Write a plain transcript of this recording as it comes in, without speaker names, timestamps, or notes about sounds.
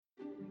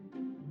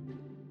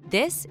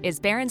This is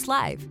Barron's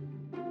Live.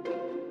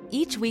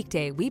 Each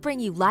weekday, we bring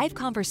you live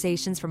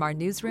conversations from our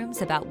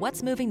newsrooms about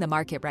what's moving the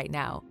market right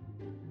now.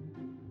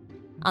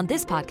 On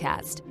this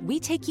podcast, we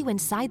take you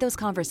inside those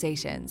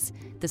conversations,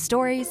 the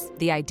stories,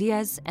 the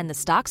ideas, and the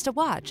stocks to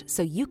watch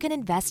so you can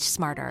invest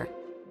smarter.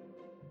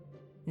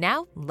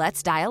 Now,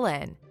 let's dial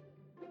in.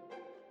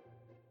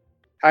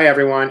 Hi,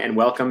 everyone, and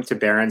welcome to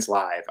Barron's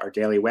Live, our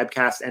daily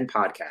webcast and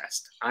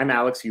podcast. I'm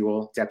Alex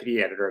Eule,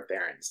 Deputy Editor of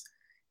Barron's.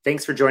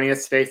 Thanks for joining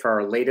us today for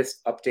our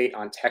latest update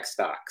on tech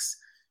stocks.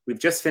 We've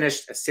just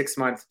finished a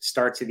 6-month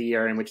start to the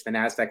year in which the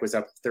NASDAQ was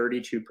up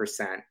 32%.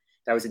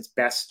 That was its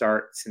best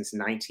start since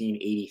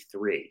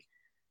 1983.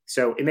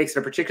 So it makes it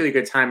a particularly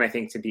good time, I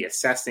think, to be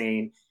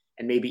assessing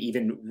and maybe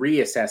even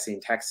reassessing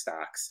tech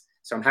stocks.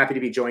 So I'm happy to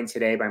be joined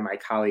today by my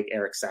colleague,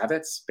 Eric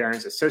Savitz,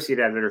 Barron's Associate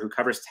Editor who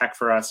covers tech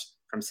for us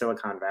from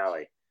Silicon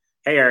Valley.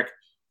 Hey, Eric.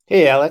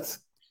 Hey, Alex.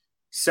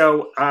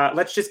 So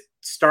let's just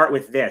start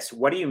with this.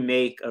 What do you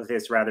make of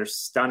this rather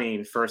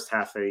stunning first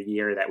half of the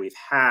year that we've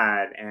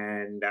had?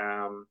 And,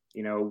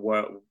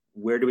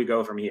 where do we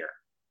go from here?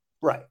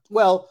 Right.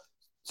 Well,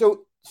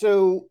 so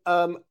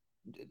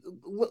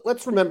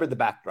let's remember the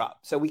backdrop.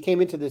 So we came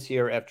into this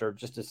year after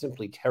just a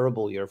simply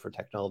terrible year for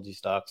technology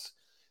stocks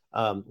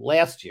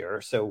last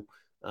year. So,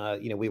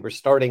 we were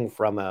starting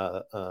from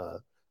a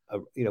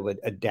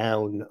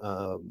down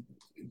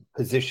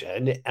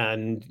position,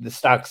 and the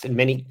stocks in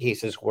many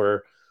cases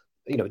were,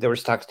 there were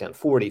stocks down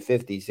 40,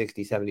 50,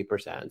 60,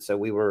 70%. So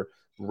we were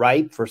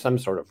ripe for some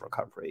sort of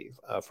recovery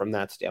from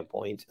that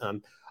standpoint.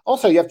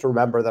 Also, you have to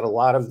remember that a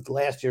lot of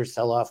last year's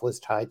sell-off was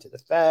tied to the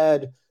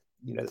Fed.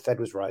 The Fed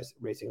was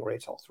raising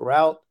rates all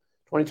throughout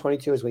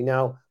 2022, as we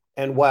know.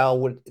 And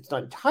while it's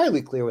not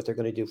entirely clear what they're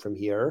going to do from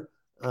here,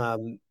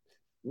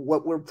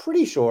 what we're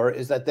pretty sure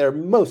is that they're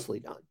mostly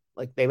done.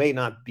 Like, they may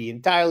not be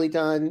entirely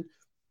done.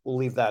 We'll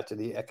leave that to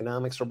the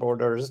economics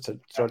reporters to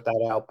sort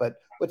that out. But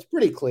what's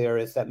pretty clear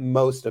is that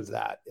most of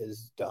that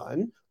is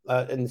done.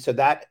 And so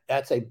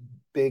that's a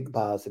big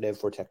positive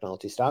for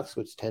technology stocks,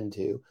 which tend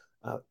to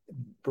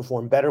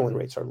perform better when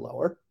rates are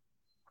lower.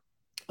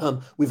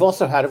 We've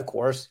also had, of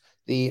course,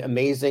 the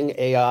amazing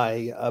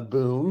AI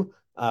boom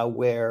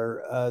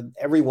where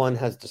everyone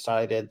has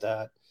decided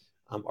that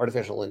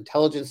artificial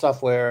intelligence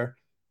software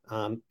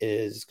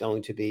is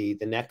going to be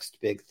the next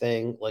big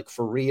thing, like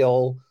for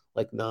real,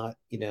 like not,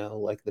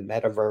 like the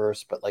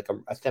metaverse, but like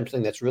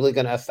something that's really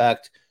going to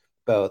affect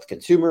both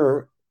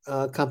consumer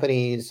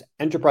companies,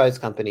 enterprise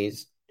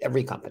companies,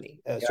 every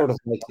company, sort of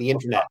like the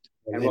internet.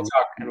 And we'll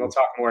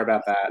talk more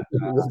about that.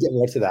 We'll get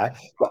more to that.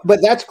 But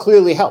that's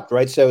clearly helped,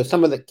 right? So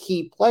some of the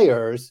key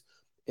players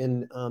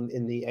in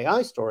the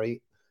AI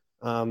story,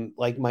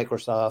 like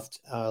Microsoft,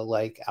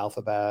 like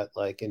Alphabet,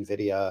 like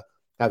NVIDIA,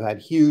 have had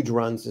huge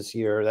runs this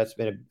year. That's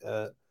been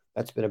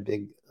a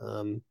big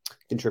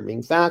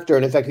contributing factor.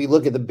 And in fact, if you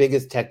look at the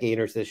biggest tech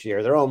gainers this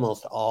year, they're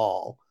almost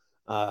all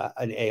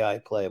an AI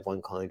play of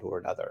one kind or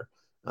another.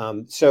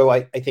 So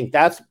I think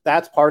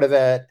that's part of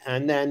it.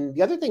 And then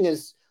the other thing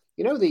is,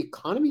 the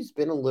economy's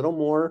been a little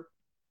more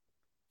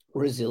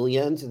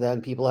resilient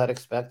than people had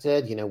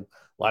expected. A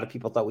lot of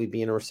people thought we'd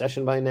be in a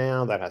recession by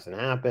now. That hasn't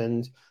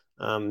happened.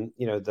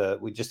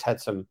 We just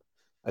had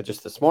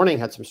just this morning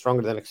had some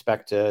stronger than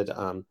expected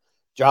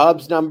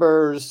jobs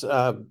numbers,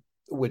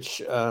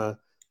 which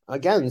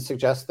again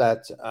suggests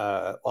that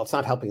it's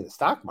not helping the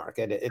stock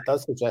market. It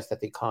does suggest that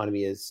the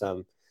economy is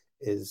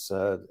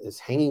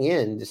hanging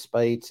in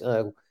despite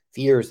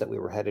fears that we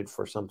were headed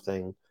for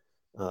something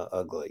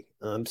ugly.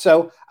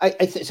 So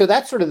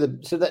that's sort of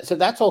so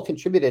that's all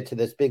contributed to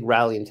this big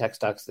rally in tech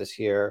stocks this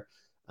year.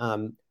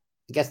 I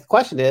guess the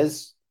question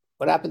is,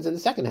 what happens in the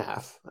second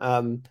half?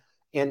 I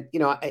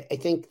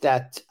think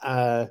that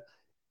I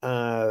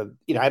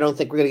don't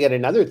think we're going to get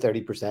another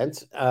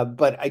 30%,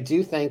 but I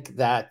do think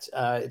that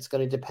it's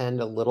going to depend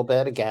a little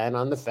bit again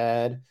on the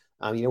Fed.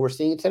 We're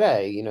seeing it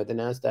today. The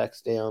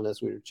NASDAQ's down,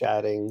 as we were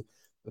chatting,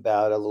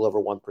 about a little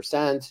over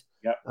 1%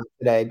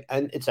 today,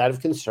 and it's out of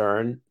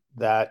concern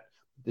that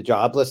the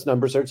jobless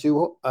numbers are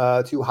too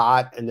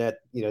hot, and that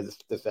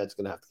the Fed's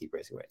going to have to keep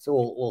raising rates. So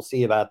we'll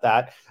see about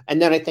that.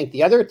 And then I think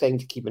the other thing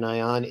to keep an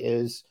eye on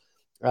is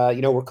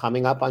we're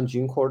coming up on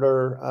June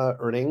quarter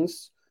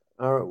earnings.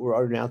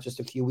 We're now just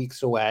a few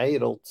weeks away.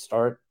 It'll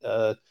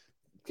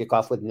kick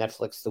off with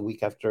Netflix the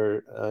week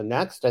after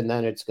next, and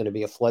then it's going to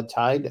be a flood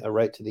tide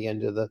right to the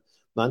end of the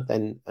month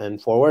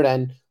and forward.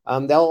 And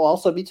they'll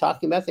also be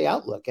talking about the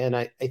outlook. And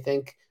I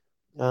think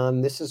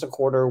this is a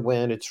quarter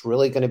when it's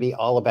really going to be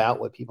all about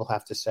what people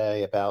have to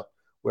say about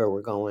where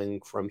we're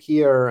going from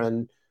here.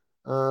 And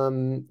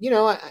I'm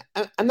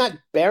not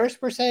bearish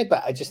per se,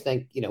 but I just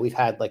think we've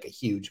had like a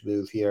huge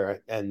move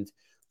here, and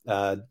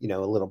a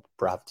little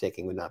profit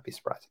taking would not be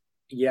surprising.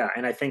 Yeah,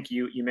 and I think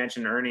you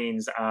mentioned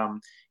earnings.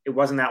 It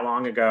wasn't that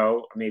long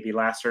ago, maybe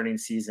last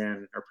earnings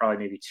season, or probably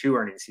maybe 2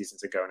 earnings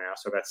seasons ago now,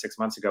 so about 6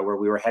 months ago, where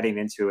we were heading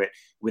into it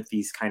with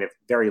these kind of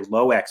very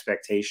low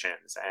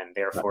expectations, and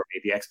therefore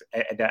maybe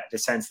the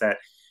sense that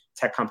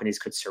tech companies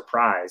could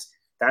surprise.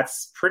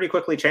 That's pretty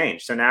quickly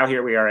changed. So now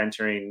here we are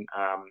entering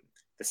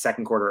the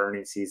second quarter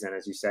earnings season,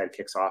 as you said,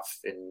 kicks off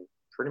in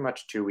pretty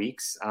much 2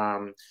 weeks.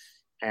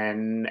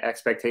 And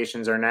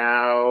expectations are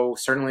now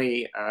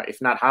certainly,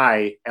 if not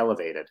high,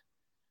 elevated.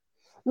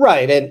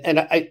 Right. And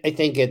I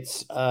think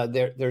it's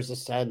there's a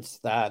sense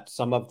that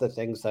some of the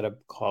things that have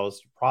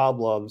caused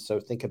problems. So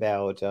think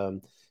about,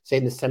 say,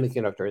 in the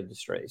semiconductor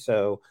industry.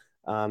 So,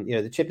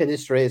 the chip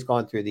industry has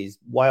gone through these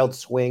wild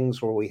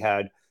swings where we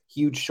had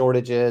huge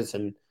shortages.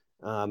 And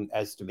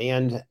as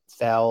demand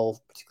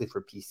fell, particularly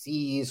for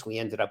PCs, we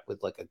ended up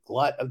with like a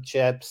glut of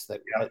chips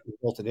that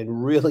resulted in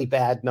really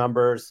bad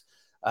numbers.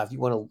 If you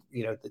want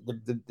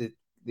to,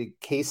 the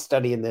case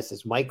study in this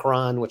is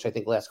Micron, which I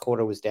think last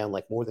quarter was down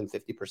like more than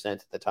 50%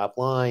 at the top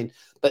line.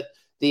 But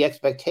the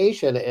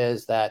expectation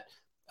is that,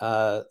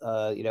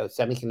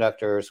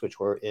 semiconductors, which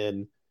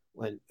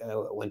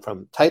went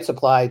from tight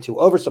supply to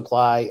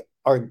oversupply,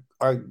 are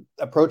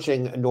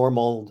approaching a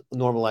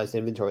normalized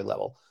inventory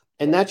level.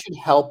 And that should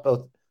help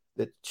both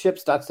the chip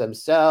stocks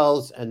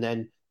themselves, and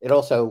then it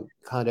also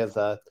kind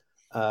of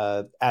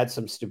add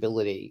some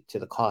stability to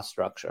the cost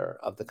structure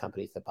of the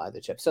companies that buy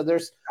the chips. So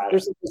there's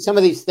some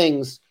of these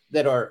things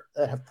that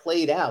have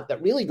played out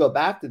that really go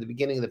back to the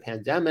beginning of the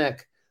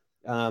pandemic,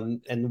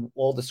 and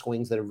all the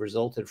swings that have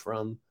resulted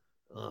from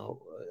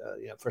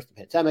first the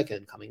pandemic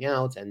and coming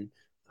out, and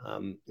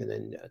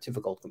then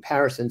difficult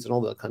comparisons and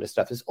all that kind of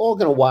stuff is all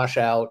going to wash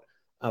out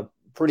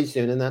pretty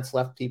soon, and that's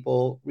left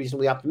people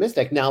reasonably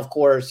optimistic. Now, of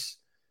course,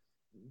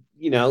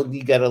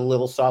 you get a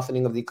little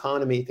softening of the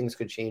economy, things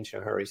could change in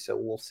a hurry. So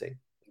we'll see.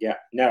 Yeah,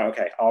 no,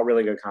 okay. All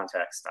really good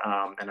context.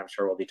 And I'm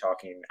sure we'll be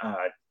talking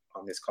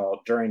on this call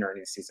during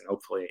earnings season,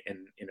 hopefully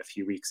in a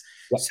few weeks.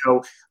 Yeah.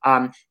 So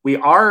we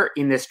are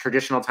in this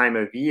traditional time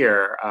of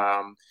year,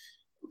 a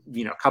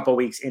couple of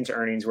weeks into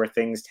earnings where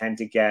things tend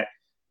to get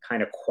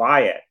kind of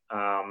quiet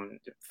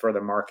for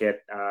the market,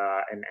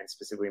 and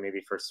specifically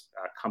maybe for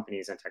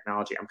companies and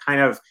technology. I'm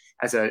kind of,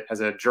 as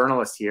a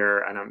journalist here,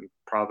 and I'm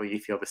probably you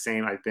feel the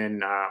same, I've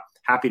been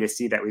happy to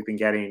see that we've been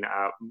getting,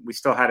 we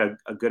still had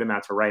a good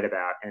amount to write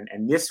about.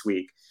 And this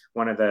week,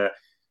 one of the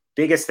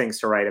biggest things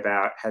to write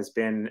about has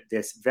been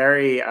this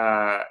very,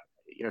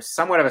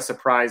 somewhat of a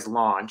surprise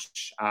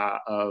launch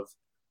of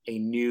a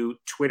new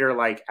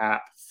Twitter-like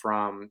app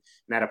from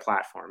Meta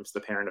Platforms, the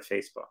parent of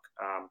Facebook.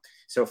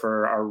 So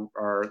for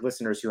our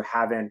listeners who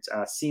haven't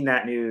seen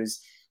that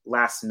news,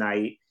 last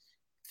night,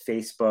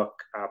 Facebook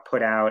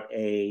put out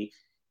a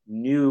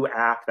new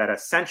app that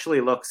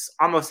essentially looks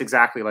almost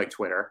exactly like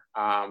Twitter.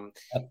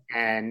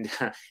 And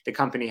the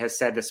company has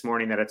said this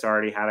morning that it's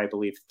already had, I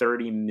believe,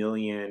 30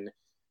 million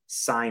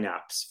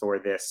signups for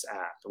this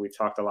app. We've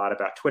talked a lot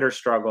about Twitter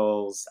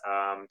struggles.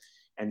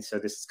 And so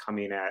this is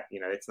coming at,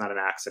 it's not an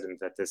accident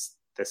that this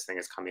thing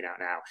is coming out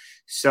now.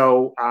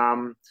 So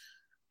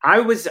I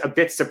was a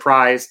bit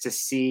surprised to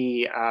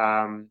see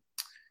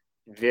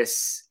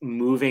this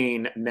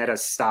moving Meta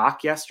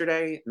stock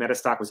yesterday. Meta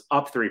stock was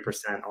up 3%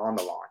 on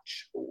the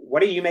launch.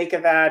 What do you make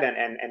of that?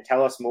 And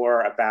tell us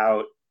more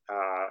about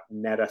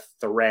Meta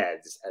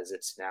Threads, as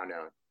it's now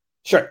known.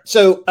 Sure.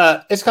 So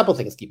there's a couple of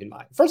things to keep in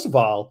mind. First of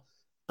all,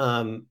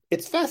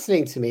 it's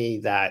fascinating to me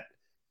that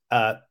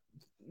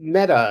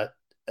Meta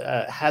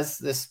has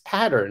this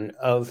pattern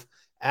of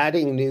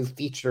adding new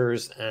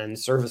features and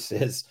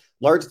services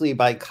largely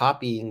by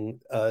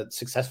copying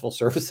successful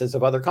services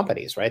of other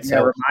companies, right? Yeah,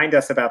 so remind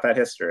us about that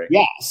history.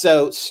 Yeah.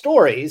 So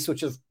Stories,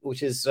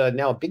 which is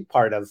now a big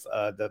part of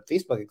the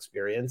Facebook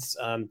experience,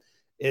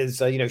 is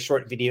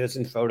short videos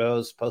and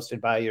photos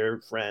posted by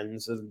your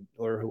friends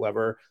or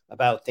whoever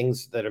about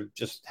things that have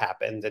just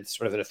happened. It's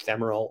sort of an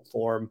ephemeral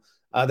form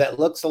that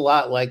looks a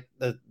lot like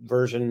the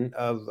version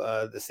of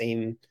the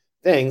same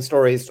thing,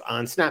 Stories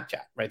on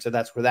Snapchat, right? So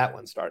that's where that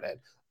one started.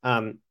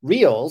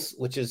 Reels,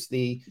 which is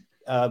the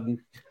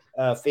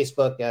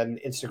Facebook and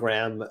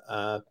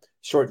Instagram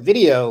short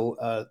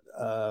video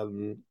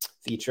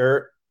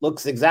feature,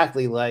 looks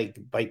exactly like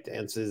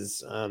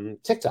ByteDance's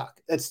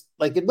TikTok. It's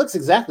like, it looks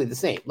exactly the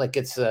same. Like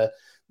it's the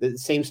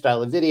same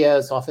style of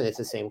videos. Often it's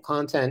the same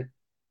content.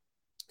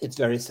 It's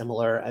very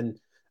similar, and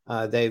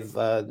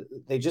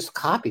they just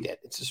copied it.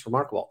 It's just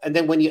remarkable. And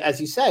then as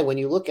you say, when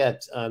you look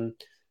at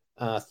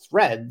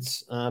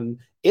Threads,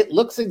 it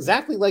looks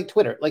exactly like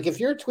Twitter. Like if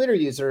you're a Twitter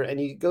user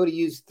and you go to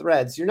use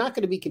Threads, you're not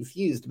going to be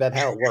confused about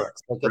how it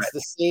works. Like it's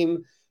the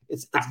same.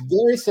 It's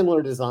very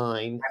similar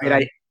design. I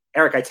mean,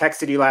 Eric, I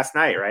texted you last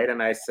night, right?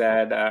 And I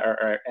said,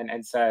 I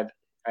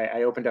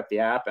opened up the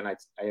app and I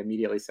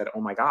immediately said,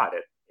 "Oh my God,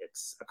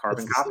 it's a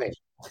carbon copy."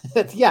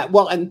 Yeah,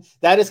 well, and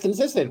that is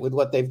consistent with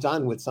what they've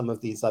done with some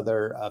of these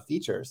other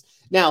features.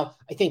 Now,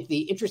 I think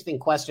the interesting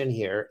question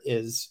here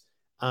is,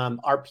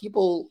 are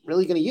people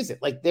really going to use it?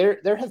 Like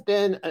there have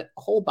been a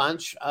whole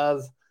bunch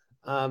of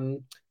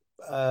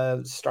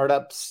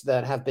startups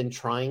that have been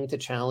trying to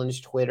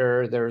challenge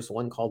Twitter. There's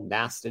one called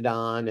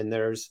Mastodon, and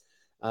there's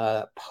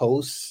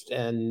Post,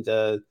 and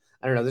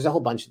I don't know. There's a whole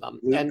bunch of them.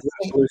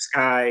 Blue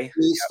Sky,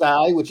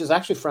 which is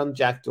actually from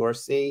Jack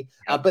Dorsey,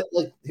 but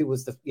like who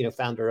was the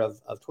founder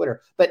of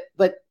Twitter. But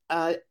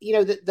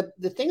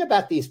the thing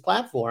about these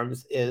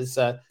platforms is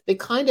they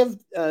kind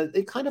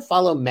of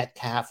follow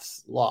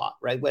Metcalfe's law,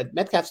 right? What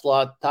Metcalfe's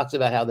law talks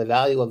about how the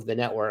value of the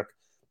network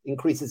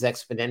increases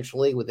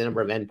exponentially with the number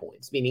of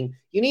endpoints, meaning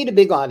you need a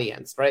big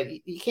audience,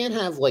 right? You can't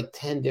have like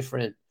 10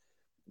 different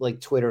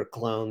like Twitter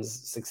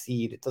clones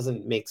succeed. It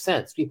doesn't make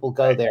sense. People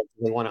go there,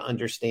 they want to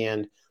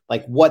understand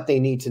like what they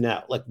need to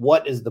know, like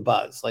what is the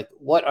buzz, like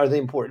what are the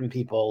important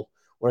people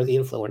or the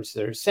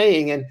influencers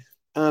saying. And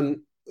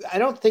I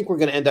don't think we're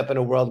going to end up in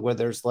a world where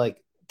there's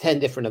like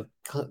 10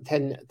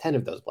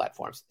 of those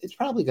platforms. It's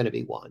probably going to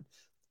be one.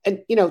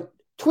 And,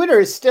 Twitter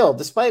is still,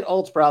 despite all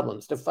its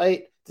problems,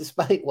 despite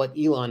what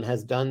Elon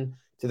has done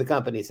to the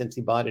company since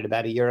he bought it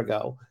about a year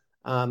ago,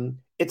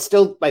 it's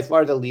still by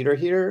far the leader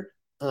here.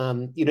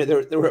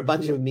 There were a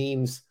bunch of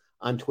memes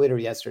on Twitter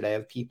yesterday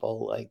of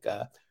people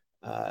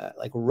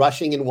like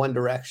rushing in one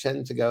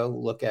direction to go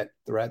look at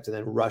threads and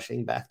then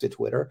rushing back to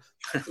Twitter.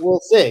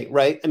 We'll see,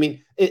 right? I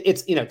mean,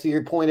 it's to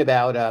your point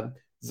about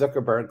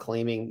Zuckerberg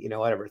claiming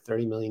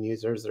 30 million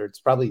users, or it's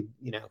probably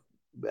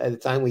by the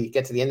time we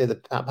get to the end of the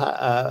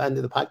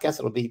podcast,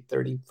 it'll be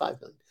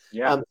 35 million.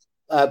 Yeah.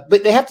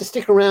 But they have to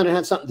stick around and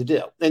have something to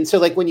do. And so,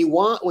 like when you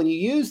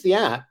use the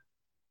app,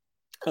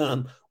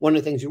 one of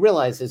the things you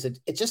realize is it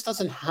just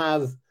doesn't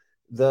have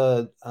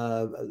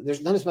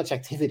there's not as much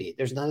activity.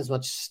 There's not as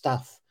much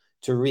stuff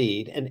to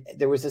read. And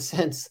there was a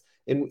sense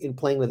in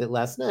playing with it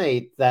last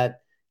night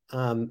that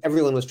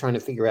everyone was trying to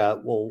figure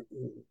out, well,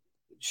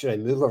 should I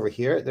move over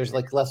here? There's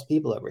like less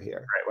people over here.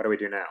 Right. What do we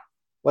do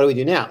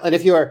now? And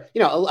if you're,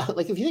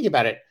 like if you think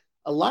about it,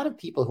 a lot of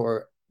people who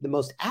are the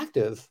most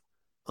active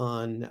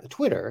on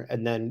Twitter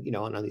and then,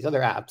 on these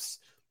other apps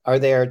are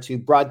there to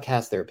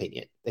broadcast their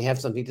opinion. They have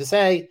something to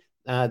say.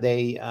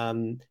 They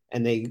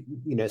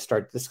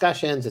start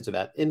discussions. It's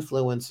about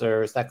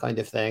influencers, that kind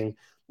of thing.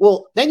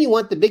 Well, then you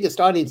want the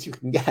biggest audience you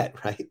can get,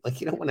 right?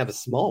 Like you don't want to have a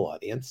small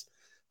audience.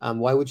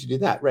 Why would you do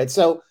that, right?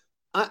 So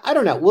I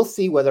don't know. We'll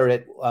see whether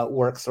it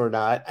works or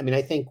not. I mean,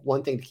 I think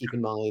one thing to keep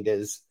in mind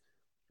is,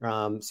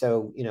 Elon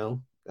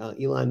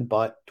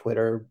bought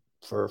Twitter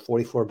for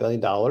 $44 billion.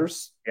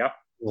 Yep.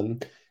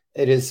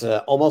 It is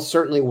almost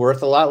certainly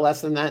worth a lot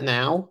less than that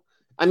now.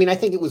 I mean, I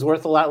think it was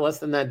worth a lot less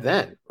than that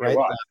then, right?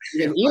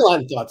 And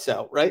Elon thought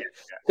so, right?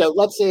 Yeah. So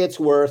let's say it's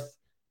worth,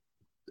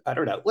 I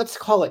don't know, let's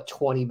call it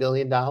 $20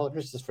 billion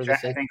just for the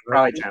sake. I think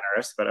probably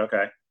generous, but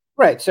okay.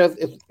 Right. So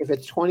if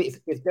it's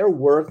if they're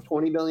worth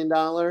 $20 billion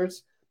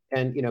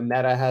and,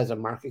 Meta has a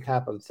market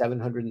cap of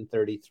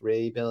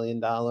 $733 billion,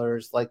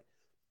 like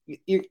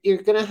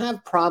you're going to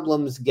have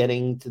problems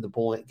getting to the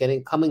point,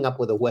 coming up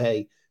with a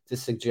way to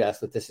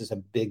suggest that this is a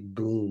big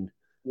boon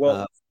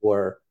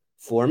for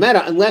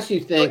Meta, unless you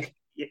think.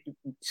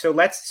 So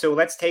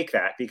let's take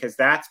that, because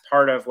that's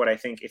part of what I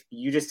think. If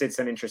you just did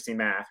some interesting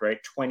math, right?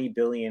 20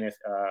 billion if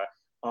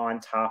on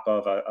top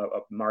of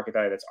a market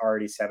value that's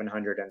already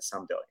 700 and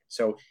some billion.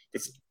 So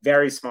it's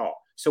very small.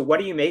 So what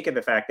do you make of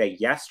the fact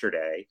that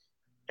yesterday,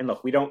 and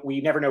look,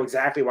 we never know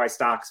exactly why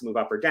stocks move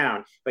up or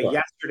down, but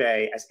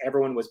yesterday, as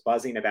everyone was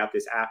buzzing about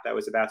this app that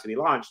was about to be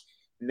launched,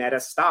 Meta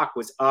stock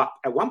was up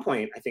at one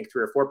point, I think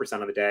 3 or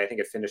 4% on the day. I think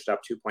it finished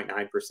up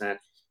 2.9%.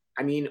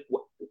 I mean,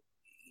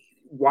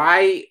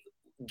 why,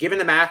 given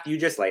the math you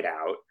just laid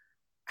out,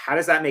 how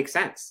does that make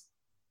sense?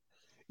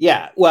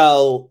 Yeah,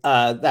 well,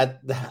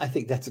 I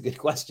think that's a good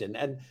question.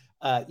 And,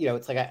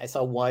 it's like I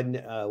saw one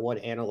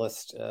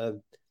analyst,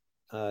 an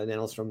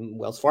analyst from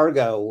Wells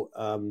Fargo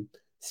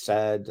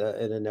said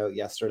in a note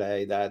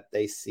yesterday that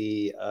they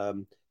see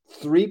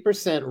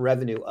 3%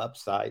 revenue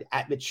upside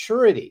at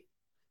maturity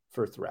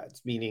for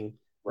Threads, meaning,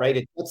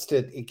 right,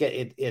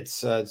 it's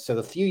so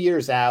a few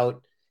years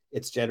out,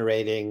 it's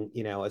generating,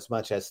 as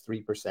much as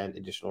 3%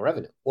 additional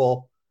revenue.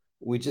 Well,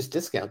 we just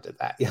discounted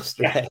that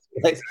yesterday.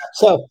 Yeah. Right?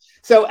 So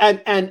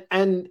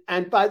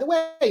and by the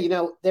way,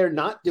 they're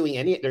not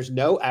doing there's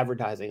no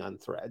advertising on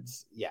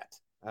Threads yet.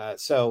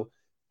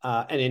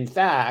 And in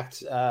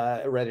fact,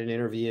 I read an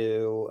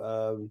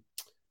interview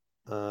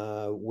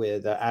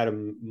with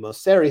Adam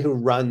Mosseri, who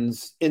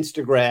runs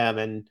Instagram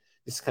and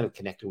is kind of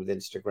connected with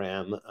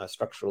Instagram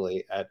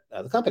structurally at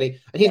the company.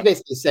 And he's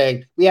basically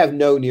saying, we have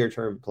no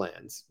near-term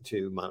plans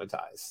to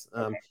monetize.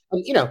 And,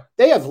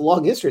 they have a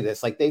long history of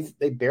this. Like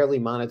they barely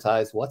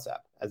monetize WhatsApp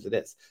as it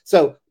is.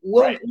 So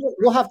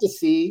we'll have to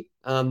see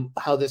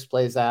how this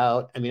plays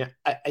out. I mean,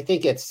 I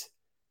think it's,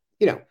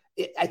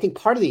 I think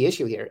part of the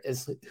issue here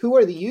is who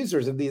are the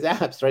users of these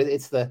apps, right?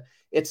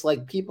 It's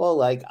like people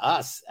like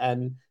us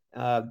and,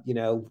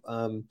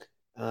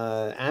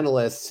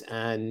 analysts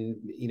and,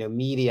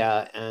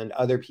 media and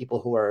other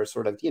people who are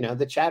sort of,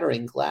 the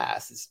chattering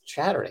class is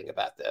chattering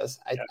about this.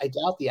 I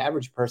doubt the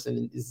average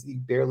person is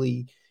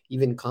barely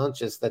even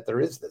conscious that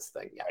there is this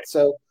thing yet.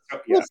 So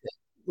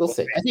we'll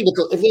see. I think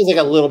it feels like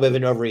a little bit of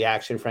an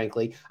overreaction,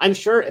 frankly. I'm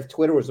sure if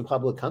Twitter was a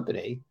public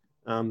company,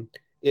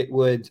 it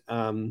would,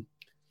 oh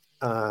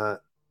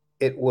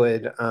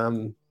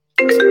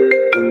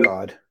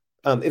God,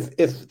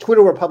 if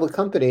Twitter were a public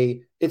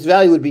company, its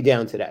value would be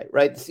down today,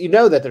 right? So you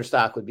know that their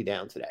stock would be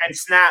down today. And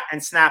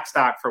Snap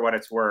stock, for what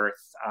it's worth,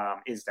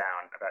 is down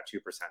about 2%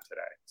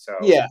 today. So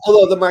yeah,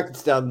 although the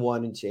market's down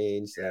 1 and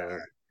change. So. Yeah.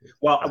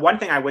 Well, one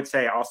thing I would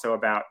say also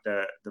about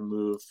the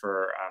move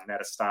for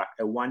Meta stock,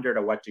 I wonder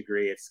to what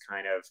degree it's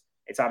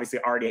obviously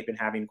already been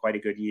having quite a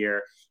good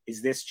year.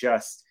 Is this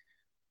just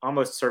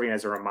almost serving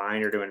as a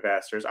reminder to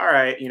investors? All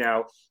right,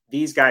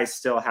 these guys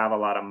still have a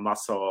lot of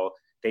muscle.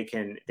 They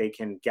can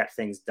get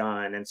things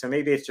done, and so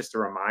maybe it's just a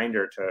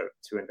reminder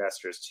to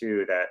investors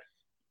too that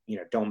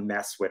don't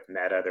mess with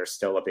Meta. They're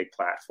still a big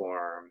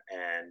platform,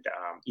 and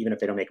even if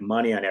they don't make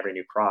money on every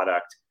new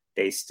product,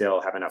 they still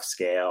have enough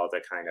scale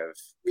to kind of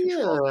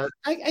control. Yeah,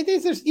 I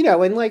think there's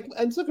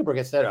and Zuckerberg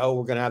has said, "Oh,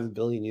 we're going to have 1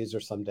 billion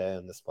users someday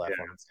on this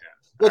platform,"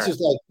 which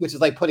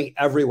is like putting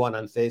everyone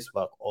on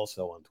Facebook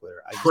also on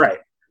Twitter. Right.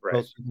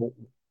 Most people,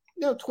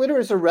 Twitter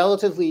is a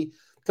relatively,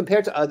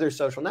 compared to other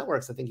social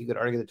networks, I think you could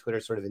argue that Twitter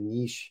is sort of a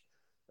niche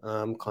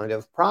kind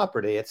of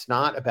property. It's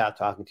not about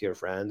talking to your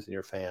friends and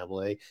your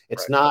family.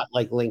 It's not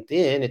like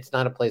LinkedIn. It's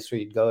not a place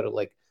where you'd go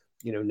to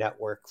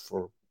network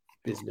for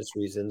business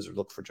reasons or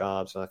look for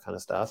jobs and that kind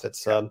of stuff.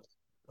 It's it's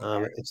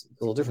a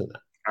little different than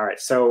that. All right.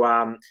 So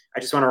I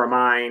just want to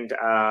remind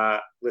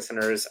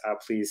listeners,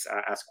 please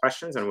ask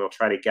questions and we'll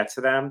try to get to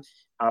them.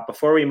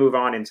 Before we move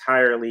on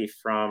entirely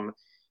from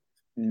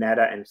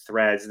Meta and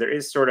Threads, there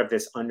is sort of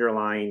this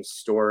underlying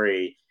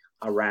story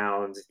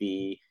around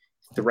the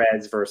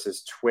Threads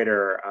versus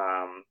Twitter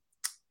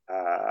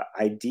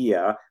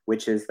idea,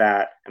 which is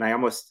that, and I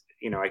almost,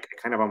 I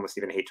kind of almost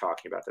even hate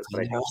talking about this,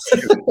 but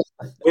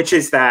which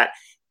is that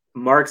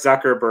Mark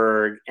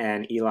Zuckerberg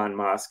and Elon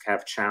Musk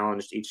have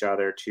challenged each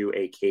other to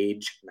a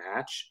cage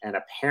match. And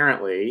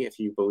apparently, if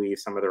you believe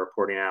some of the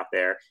reporting out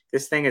there,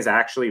 this thing is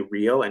actually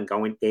real and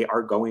they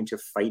are going to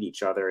fight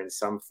each other in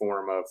some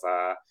form of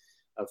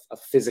a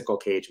physical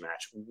cage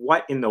match.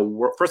 What in the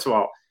world? First of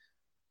all,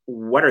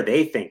 what are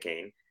they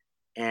thinking?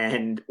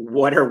 And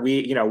what are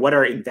we, what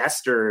are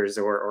investors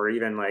or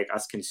even like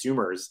us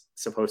consumers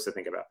supposed to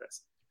think about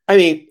this? I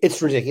mean,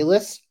 it's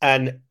ridiculous.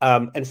 And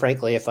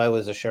frankly, if I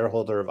was a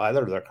shareholder of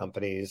either of their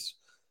companies,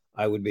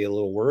 I would be a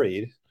little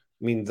worried.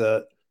 I mean,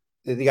 the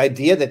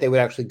idea that they would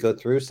actually go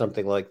through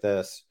something like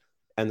this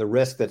and the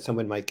risk that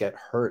someone might get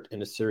hurt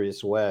in a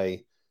serious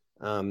way,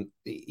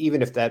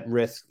 even if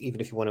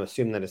you want to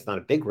assume that it's not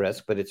a big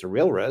risk, but it's a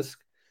real risk,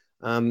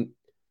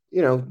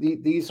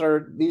 these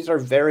are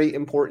very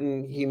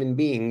important human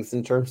beings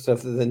in terms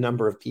of the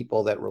number of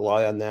people that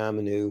rely on them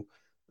and who,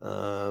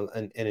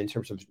 and in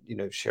terms of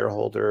the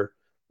shareholder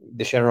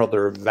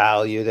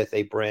value that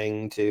they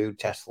bring to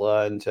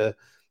Tesla and to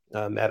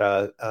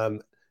Meta.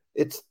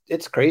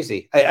 It's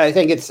crazy. I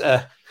think it's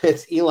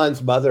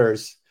Elon's mother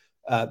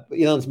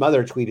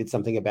tweeted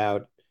something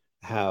about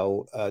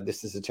how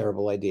this is a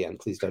terrible idea and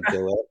please don't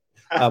do it.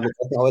 Which I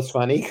thought was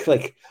funny.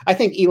 Like, I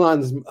think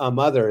Elon's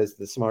mother is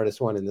the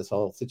smartest one in this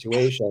whole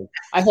situation.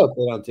 I hope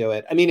they don't do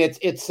it. I mean, it's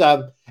it's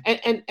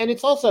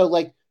also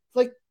like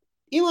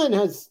Elon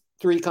has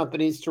 3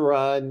 companies to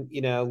run.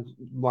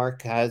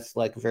 Mark has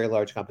like a very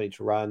large company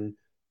to run.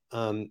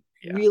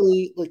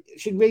 Really, like,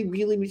 should they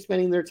really be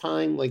spending their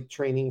time like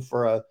training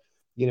for a,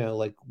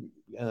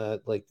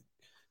 like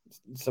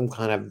some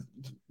kind of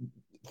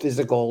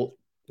physical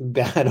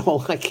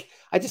battle? Like,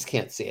 I just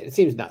can't see it. It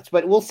seems nuts,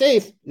 but we'll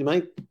see. We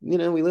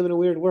live in a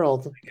weird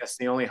world. I guess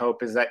the only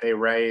hope is that they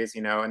raise,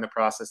 in the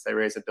process, they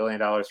raise $1 billion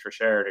for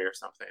charity or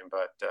something,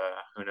 but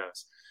who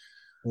knows?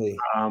 Hey.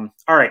 All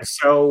right.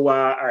 So,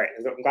 all right.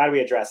 I'm glad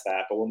we addressed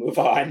that, but we'll move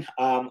on.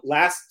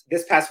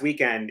 This past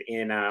weekend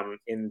in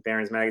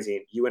Barron's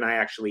magazine, you and I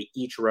actually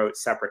each wrote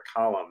separate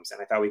columns,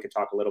 and I thought we could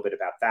talk a little bit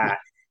about that.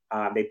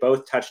 They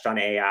both touched on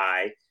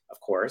AI, of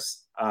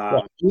course.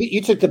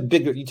 You took the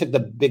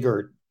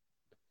bigger,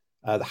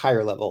 the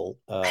higher level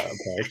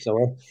approach,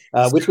 so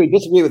which we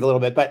disagree with a little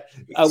bit. But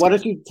why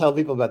don't you tell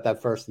people about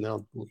that first, and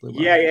then we'll move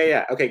on.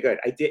 Yeah. Okay, good.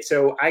 I did.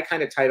 So I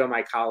kind of titled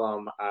my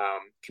column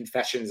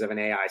 "Confessions of an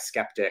AI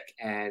Skeptic,"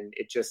 and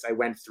I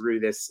went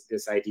through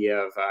this idea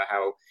of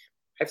how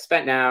I've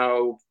spent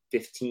now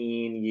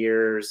 15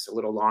 years, a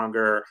little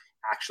longer,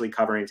 actually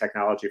covering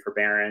technology for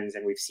Barron's,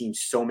 and we've seen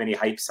so many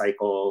hype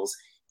cycles,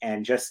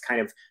 and just kind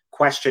of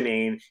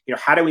questioning,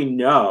 how do we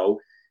know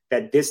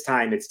that this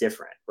time it's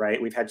different,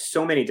 right? We've had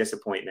so many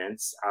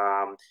disappointments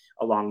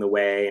along the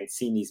way, and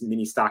seen these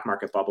mini stock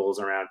market bubbles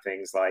around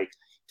things like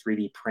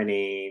 3D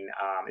printing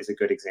is a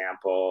good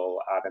example,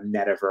 the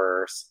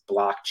metaverse,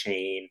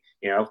 blockchain,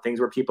 things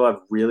where people have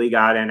really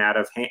gotten out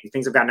of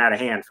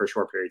hand for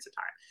short periods of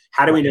time.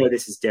 How do we know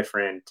this is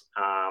different?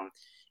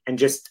 And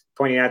just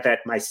pointing out that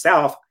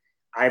myself,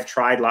 I've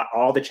tried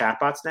all the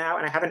chatbots now,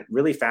 and I haven't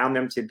really found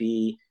them to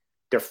be,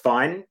 they're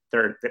fun,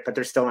 but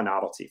they're still a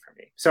novelty for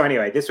me. So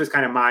anyway, this was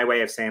kind of my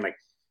way of saying, like,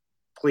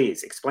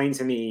 please explain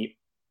to me,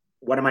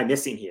 what am I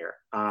missing here,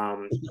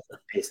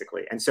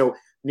 basically. And so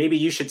maybe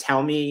you should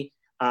tell me,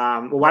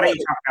 why don't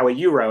you talk about what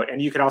you wrote, and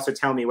you could also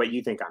tell me what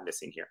you think I'm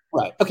missing here.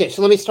 Right. Okay.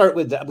 So let me start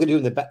with I'm going to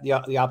do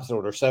the opposite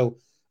order. So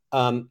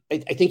I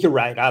think you're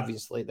right.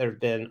 Obviously, there have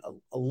been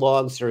a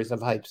long series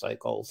of hype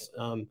cycles,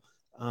 and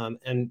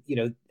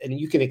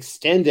you can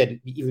extend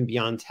it even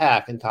beyond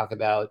tech and talk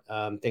about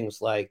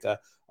things like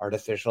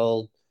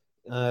artificial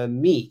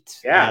meat,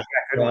 Good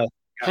one.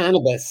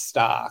 cannabis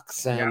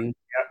stocks, and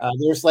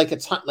there's like a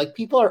ton. Like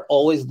people are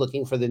always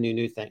looking for the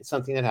new thing,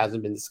 something that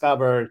hasn't been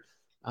discovered,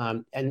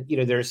 and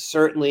there are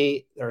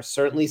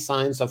certainly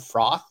signs of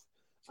froth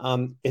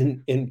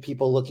in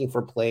people looking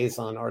for plays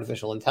on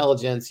artificial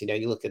intelligence.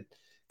 You look at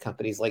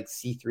companies like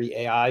C3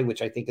 AI,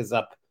 which I think is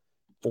up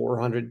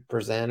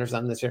 400% or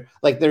something this year.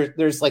 Like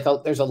there's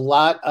a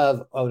lot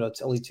of, oh no,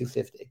 it's only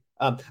 250.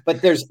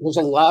 But there's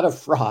a lot of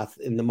froth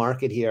in the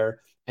market here,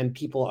 and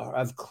people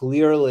have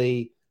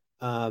clearly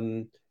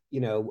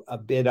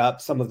bid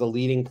up some of the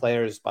leading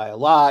players by a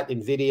lot.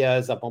 Nvidia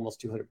is up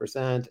almost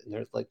 200%, and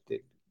there's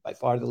by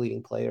far the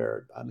leading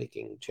player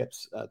making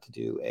chips to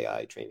do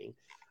AI training.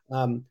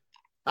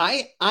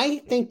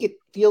 I think it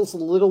feels a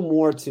little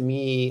more to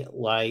me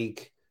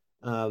like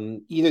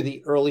either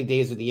the early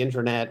days of the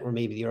internet or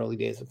maybe the early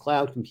days of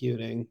cloud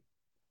computing,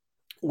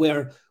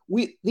 where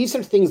these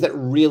are things that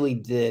really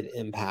did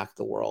impact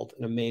the world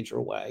in a major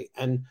way.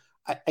 And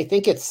I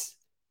think it's,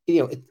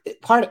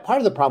 part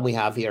of the problem we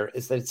have here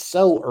is that it's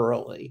so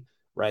early,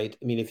 right?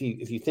 I mean, if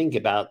you think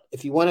about,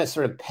 if you want to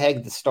sort of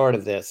peg the start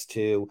of this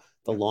to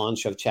the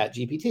launch of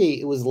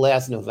ChatGPT, it was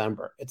last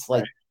November. It's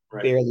like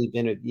barely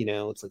been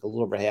it's like a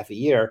little over half a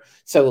year.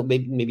 So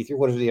maybe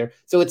 3/4 of the year.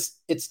 So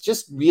it's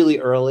just really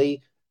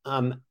early.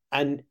 I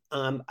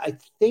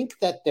think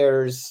that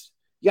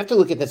you have to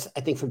look at this,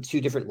 I think, from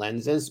two different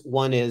lenses.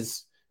 One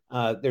is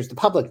there's the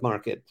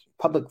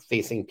public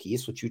facing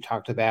piece, which you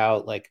talked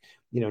about, like,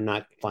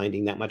 not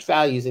finding that much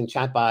value using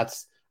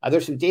chatbots.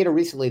 There's some data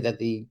recently that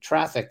the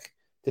traffic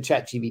to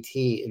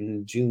ChatGPT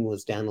in June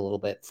was down a little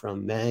bit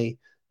from May.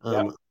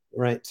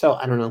 Right. So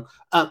I don't know.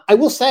 I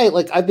will say,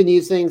 like, I've been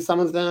using some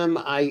of them.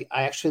 I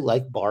actually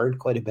like Bard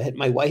quite a bit.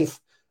 My wife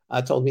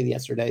told me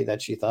yesterday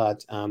that she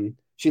thought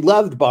she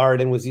loved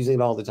Bard and was using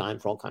it all the time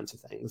for all kinds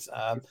of things.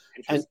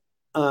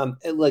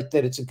 And like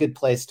that it's a good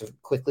place to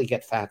quickly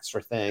get facts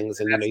for things.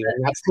 And you're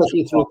not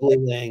clicking through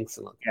blue links.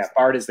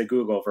 Bard is the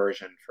Google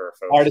version for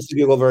folks. Bard is the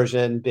Google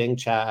version, Bing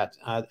Chat.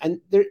 And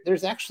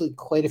there's actually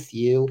quite a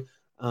few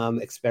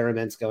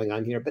experiments going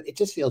on here, but it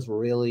just feels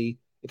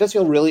it does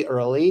feel really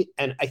early.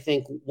 And I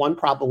think one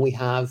problem we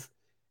have,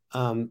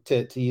 to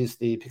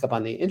pick up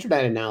on the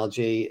internet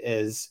analogy,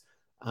 is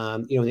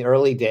in the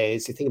early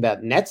days, you think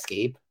about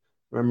Netscape.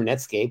 Remember,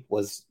 Netscape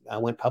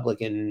went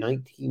public in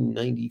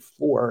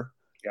 1994,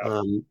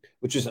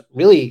 which is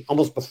really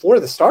almost before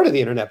the start of the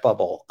internet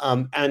bubble.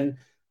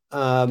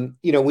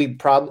 We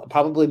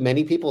probably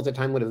many people at the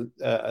time would have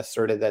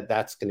asserted that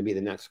that's going to be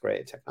the next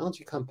great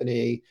technology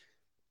company.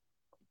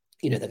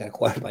 They got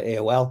acquired by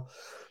AOL.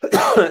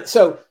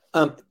 So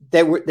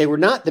they were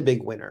not the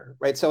big winner,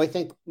 right? So I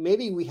think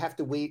maybe we have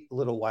to wait a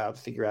little while to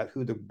figure out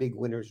who the big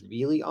winners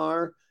really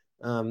are.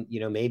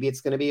 Maybe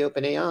it's going to be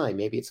OpenAI.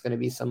 Maybe it's going to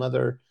be some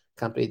other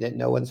company that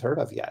no one's heard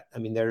of yet. I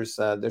mean, there's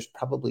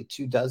probably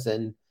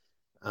 24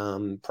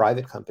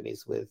 private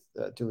companies with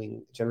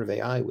doing generative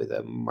AI with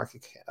a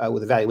market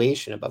with a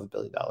valuation above $1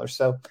 billion.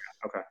 So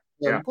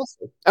we'll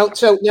see.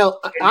 So now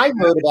I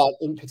wrote about,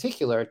 in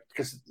particular,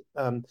 because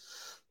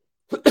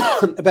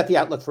about the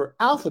outlook for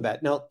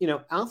Alphabet. Now,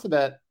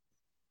 Alphabet,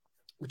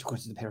 which of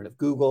course is the parent of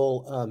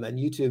Google and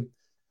YouTube,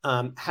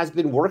 has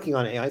been working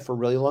on AI for a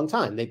really long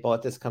time. They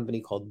bought this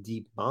company called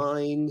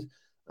DeepMind,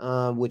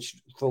 which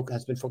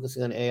has been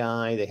focusing on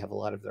AI. They have a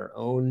lot of their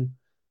own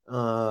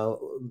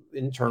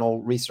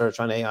internal research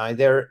on AI.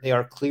 They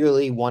are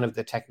clearly one of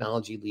the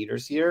technology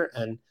leaders here.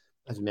 And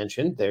as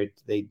mentioned,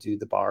 they do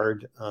the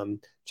Bard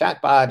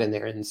chatbot, and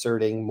they're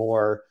inserting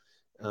more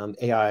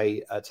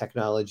AI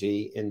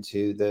technology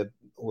into the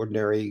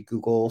ordinary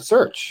Google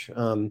search.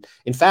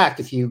 In fact,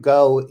 if you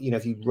go,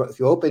 if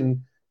you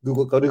open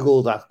Google, go to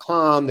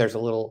google.com, there's a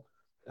little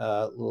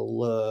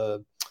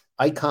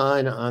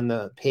icon on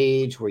the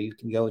page where you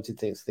can go into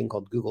this thing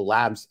called Google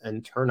Labs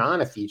and turn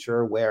on a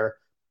feature where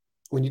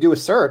when you do a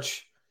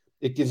search,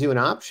 it gives you an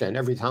option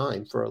every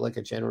time for like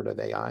a generative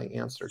AI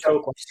answer.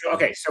 So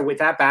with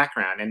that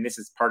background, and this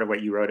is part of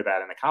what you wrote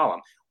about in the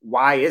column,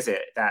 why is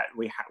it that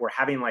we're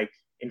having, like,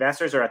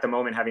 investors are at the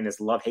moment having this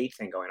love-hate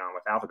thing going on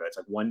with Alphabet? It's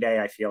like one day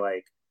I feel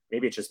like,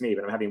 maybe it's just me,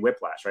 but I'm having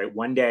whiplash, right?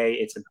 One day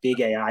it's a big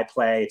AI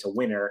play, it's a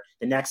winner.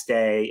 The next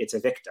day it's a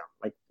victim.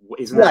 Like,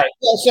 isn't that? Right.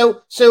 Yeah,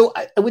 so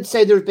I would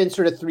say there's been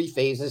sort of three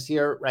phases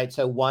here, right?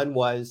 So one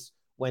was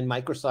when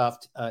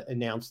Microsoft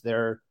announced they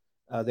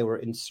were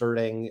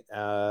inserting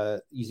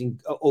using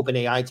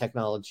OpenAI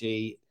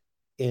technology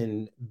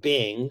in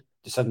Bing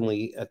to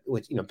suddenly,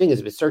 Bing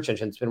is a search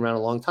engine. It's been around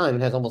a long time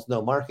and has almost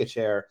no market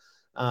share.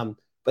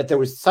 But there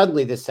was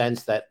suddenly this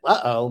sense that,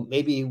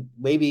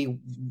 maybe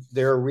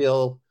they're a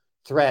real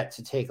threat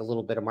to take a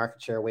little bit of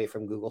market share away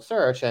from Google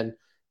Search. And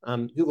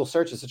Google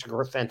Search is such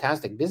a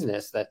fantastic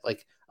business that,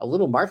 like, a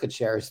little market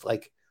share is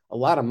like a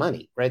lot of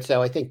money, right?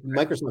 So I think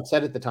Microsoft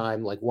said at the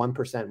time, like,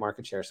 1%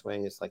 market share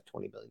swing is like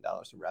 $20 billion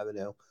in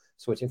revenue.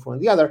 switching from one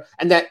to the other.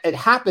 And that it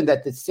happened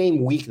that the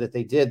same week that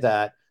they did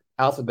that,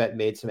 Alphabet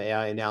made some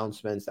AI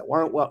announcements that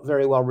weren't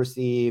very well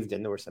received,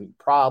 and there were some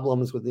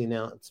problems with the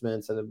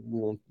announcements that we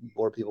won't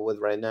bore people with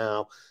right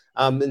now.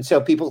 And so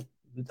people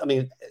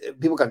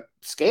got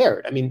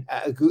scared.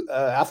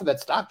 Alphabet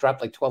stock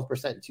dropped like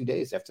 12% in 2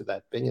 days after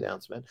that Bing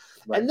announcement.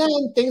 Right. And then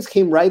things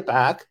came right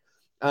back.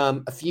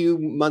 A few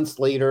months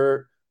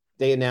later,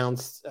 they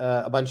announced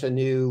a bunch of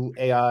new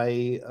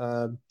AI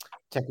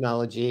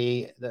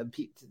technology. The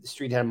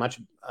street had a much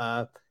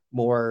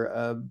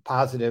more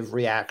positive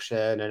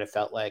reaction, and it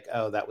felt like,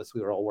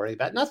 we were all worried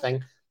about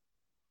nothing.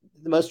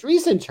 The most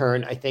recent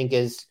turn, I think,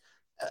 is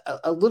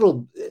a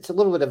little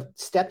bit of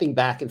stepping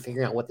back and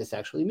figuring out what this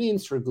actually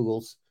means for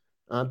Google's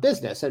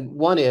business. And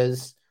one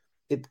is,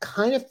 it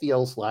kind of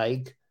feels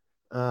like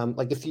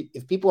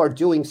if people are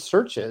doing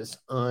searches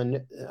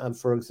on,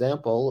 for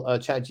example,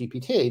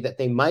 ChatGPT that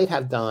they might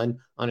have done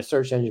on a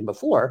search engine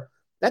before,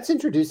 that's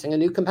introducing a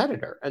new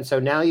competitor. And so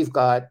now you've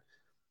got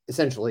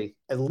essentially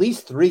at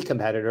least 3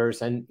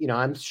 competitors, and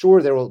I'm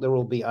sure there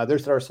will be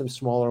others. There are some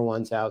smaller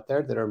ones out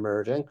there that are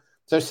emerging.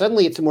 So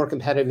suddenly it's a more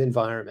competitive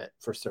environment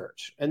for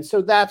search. And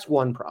so that's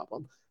one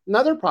problem.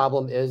 Another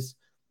problem is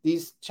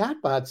these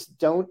chatbots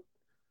don't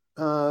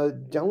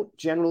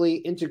generally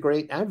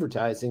integrate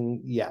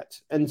advertising yet.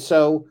 And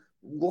so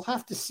we'll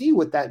have to see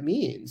what that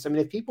means. I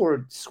mean, if people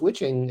are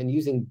switching and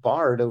using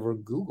Bard over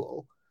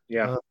Google,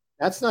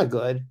 that's not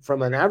good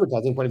from an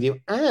advertising point of view.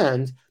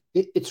 And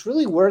it's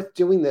really worth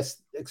doing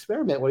this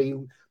experiment where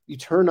you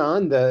turn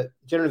on the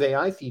generative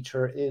AI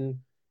feature in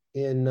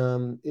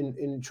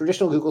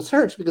traditional Google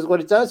search, because what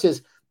it does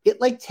is it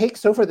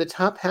takes over the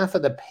top half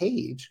of the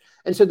page,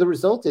 and so the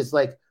result is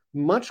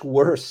much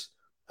worse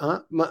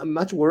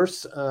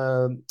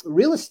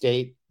real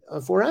estate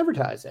for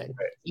advertising.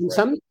 Right. And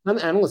some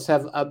analysts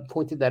have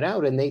pointed that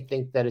out, and they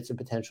think that it's a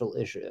potential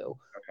issue.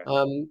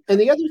 Okay. And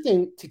the other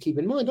thing to keep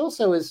in mind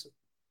also is,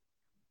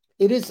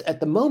 it is, at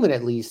the moment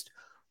at least,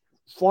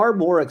 far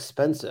more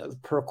expensive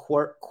per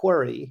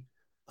query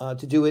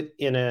to do it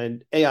in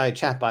an AI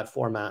chatbot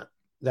format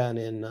than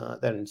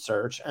in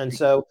search. And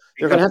so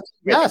they're going to have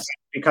to,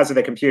 because of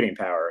the computing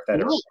power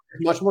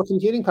much more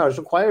computing power is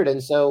required.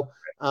 And so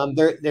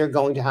they're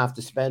going to have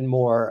to spend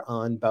more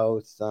on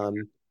both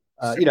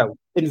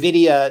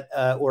NVIDIA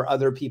or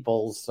other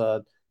people's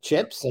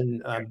chips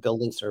and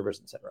building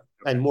servers, et cetera,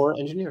 and more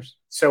engineers.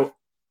 So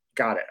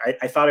got it.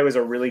 I thought it was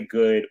a really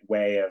good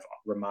way of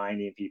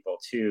reminding people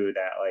too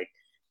that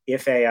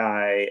if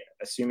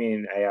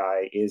assuming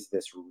AI is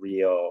this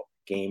real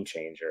game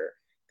changer,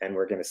 then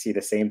we're going to see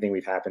the same thing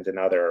we've happened in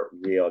other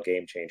real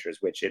game changers,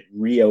 which it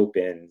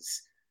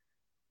reopens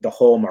the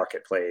whole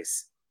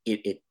marketplace.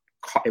 It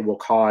will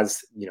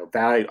cause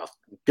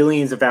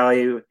billions of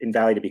value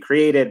to be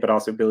created, but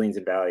also billions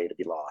in value to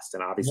be lost.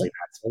 And obviously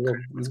that's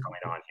what's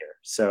going on here.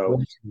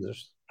 So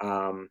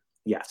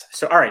yes.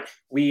 So all right,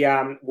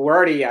 we're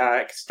already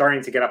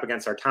starting to get up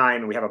against our time,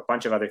 and we have a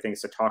bunch of other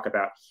things to talk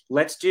about.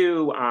 Let's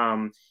do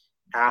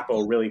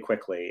Apple really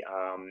quickly,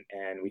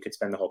 and we could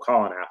spend the whole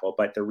call on Apple.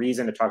 But the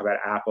reason to talk about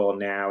Apple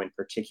now in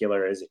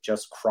particular is it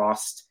just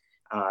crossed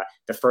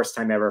the first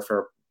time ever for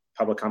a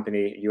public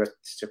company, US,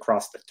 to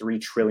cross the $3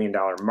 trillion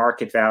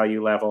market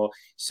value level.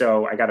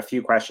 So I got a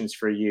few questions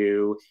for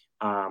you.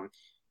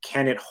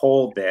 Can it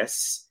hold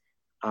this?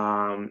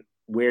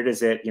 Where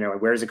does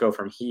it go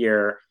from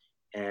here?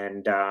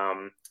 And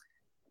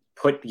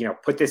put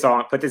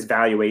this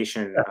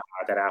valuation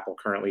that Apple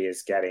currently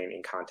is getting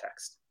in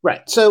context.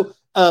 Right. So,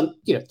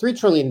 $3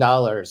 trillion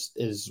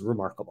is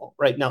remarkable.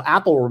 Right now,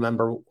 Apple,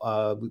 remember,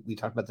 we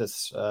talked about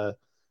this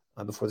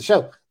before the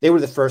show. They were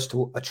the first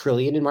to $1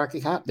 trillion in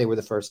market cap. They were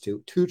the first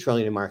to $2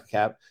 trillion in market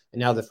cap, and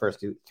now the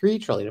first to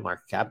 $3 trillion in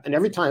market cap. And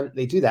every time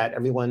they do that,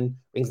 everyone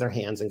wrings their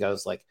hands and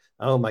goes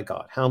 "Oh my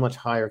God, how much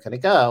higher can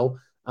it go?"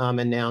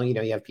 And now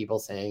you have people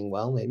saying,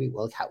 "Well, maybe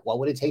what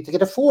would it take to get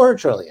to $4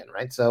 trillion?"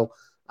 Right. So,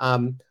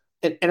 and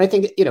I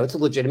think it's a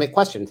legitimate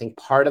question. I think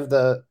part of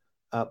the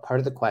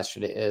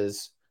question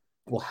is,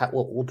 what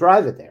will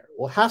drive it there?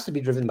 Well, it has to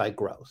be driven by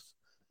growth.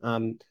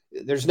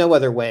 There's no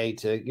other way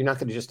you're not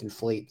going to just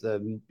inflate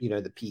the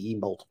PE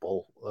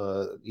multiple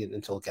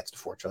until it gets to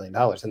 $4 trillion.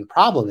 And the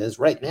problem is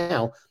right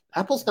now,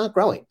 Apple's not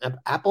growing.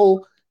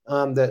 Apple,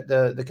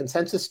 the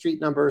consensus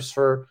street numbers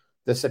for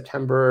the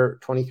September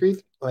 23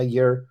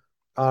 year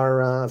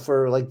are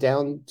for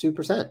down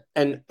 2%.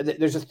 And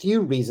there's a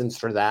few reasons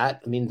for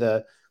that. I mean,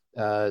 the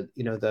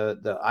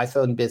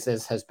iPhone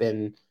business has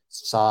been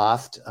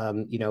soft.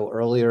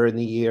 Earlier in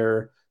the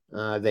year,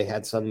 they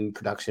had some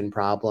production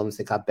problems.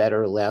 They got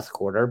better last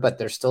quarter, but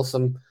there's still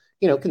some,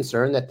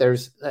 concern that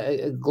there's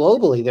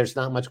globally, there's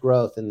not much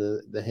growth in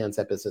the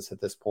handset business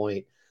at this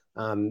point.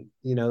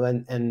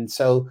 And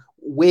so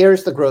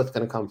where's the growth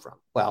going to come from?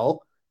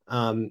 Well,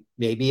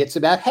 maybe it's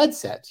about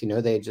headsets.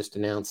 They just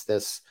announced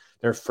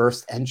their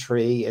first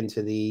entry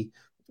into the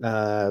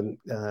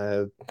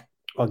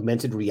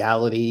augmented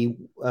reality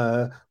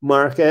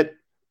market.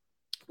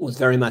 Was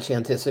very much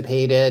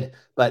anticipated,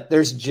 but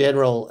there's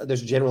general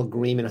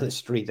agreement on the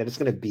street that it's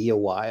going to be a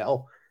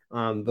while.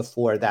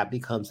 before that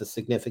becomes a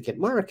significant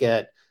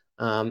market.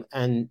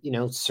 And,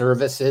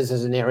 services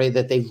is an area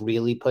that they've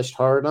really pushed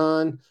hard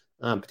on,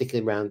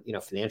 particularly around,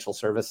 financial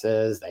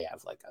services. They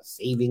have like a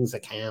savings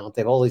account.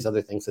 They have all these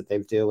other things that they're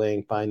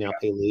doing, buy now,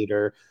 pay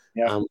later.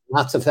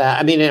 Lots of that.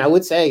 I mean, and I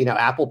would say,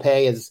 Apple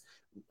Pay is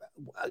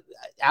an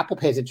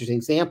interesting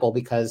example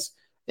because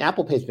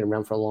Apple Pay has been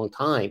around for a long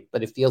time,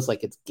 but it feels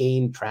like it's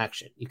gained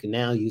traction. You can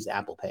now use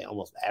Apple Pay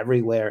almost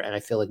everywhere, and I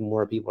feel like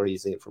more people are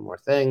using it for more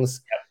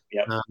things.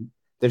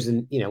 There's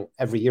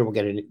every year we'll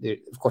get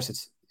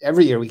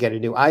every year we get a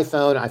new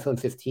iPhone. iPhone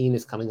 15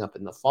 is coming up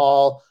in the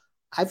fall.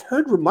 I've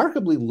heard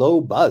remarkably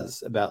low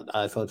buzz about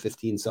iPhone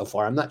 15 so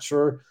far. I'm not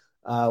sure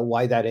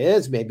why that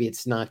is. Maybe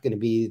it's not going to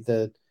be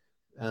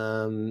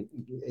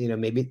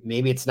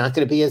maybe it's not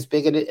going to be as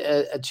big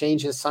a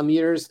change as some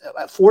years.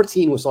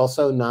 14 was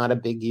also not a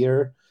big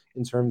year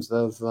in terms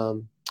of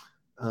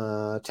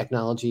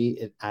technology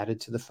it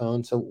added to the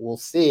phone. So we'll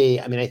see.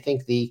 I mean, I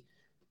think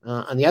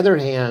on the other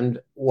hand,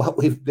 what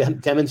we've been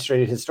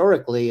demonstrated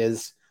historically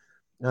is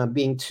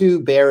being too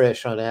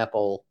bearish on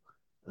Apple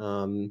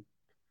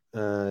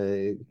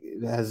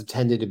has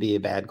tended to be a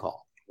bad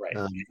call, right?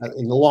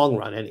 In the long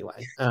run,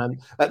 anyway.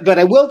 But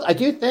I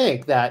do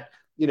think that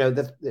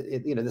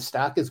the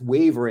stock is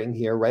wavering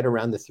here, right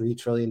around the $3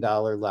 trillion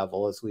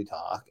level as we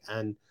talk,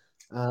 and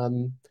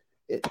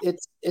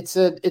it's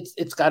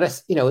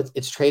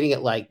trading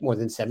at like more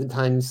than 7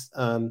 times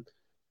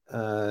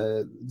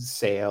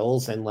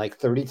sales and like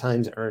 30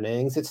 times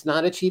earnings. It's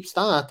not a cheap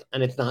stock,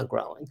 and it's not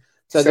growing.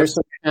 So there's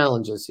some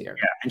challenges here.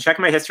 Yeah, and check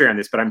my history on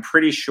this, but I'm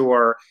pretty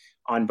sure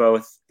on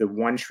both the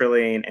 1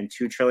 trillion and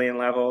 2 trillion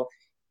level,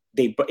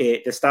 the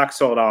stock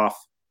sold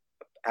off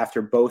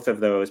after both of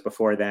those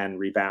before then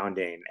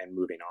rebounding and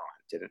moving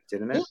on,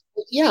 didn't it?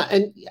 Yeah,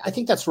 and I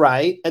think that's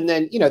right. And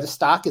then, the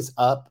stock is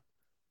up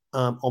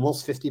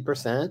almost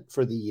 50%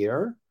 for the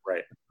year.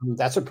 Right.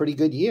 That's a pretty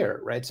good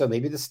year, right? So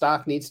maybe the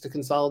stock needs to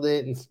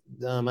consolidate.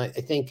 And I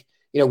think,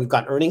 we've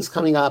got earnings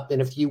coming up in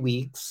a few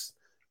weeks.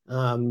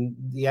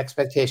 The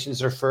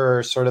expectations are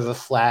for sort of a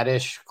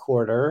flattish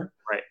quarter.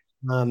 Right.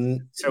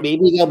 So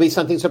maybe there'll be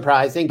something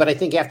surprising, but I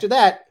think after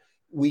that,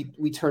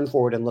 we turn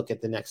forward and look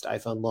at the next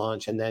iPhone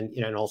launch, and then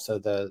and also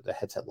the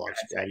headset launch.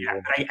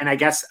 And I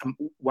guess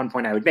one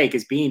point I would make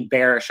is being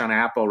bearish on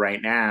Apple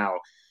right now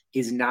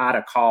is not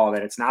a call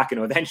that it's not going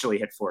to eventually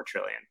hit 4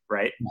 trillion,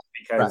 right?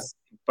 Because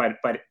but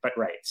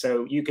right.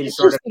 So you can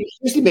sort of.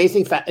 Here's the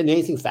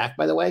amazing fact,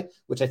 by the way,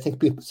 which I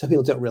think some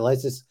people don't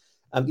realize is,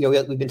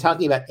 we've been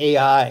talking about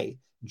AI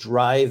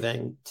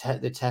driving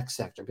the tech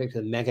sector,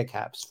 particularly the mega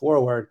caps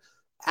forward.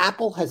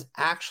 Apple has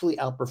actually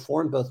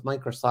outperformed both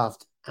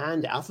Microsoft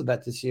and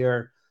Alphabet this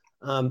year.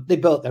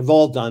 They've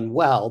all done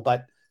well,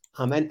 but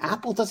and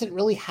Apple doesn't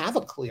really have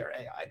a clear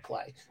AI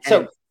play.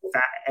 So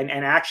and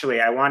actually,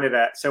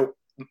 so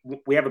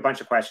we have a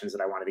bunch of questions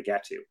that I wanted to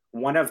get to.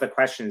 One of the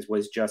questions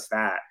was just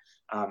that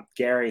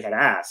Gary had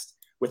asked,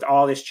 with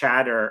all this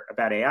chatter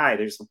about AI,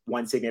 there's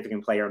one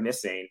significant player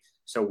missing.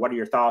 So what are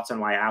your thoughts on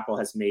why Apple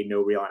has made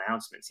no real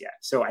announcements yet?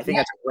 So I think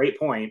that's a great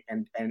point,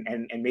 and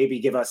maybe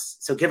give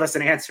us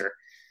an answer.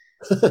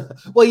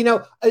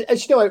 Well,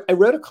 as you know, I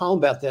wrote a column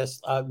about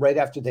this right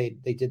after they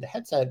did the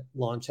headset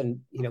launch,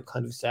 and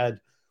kind of said,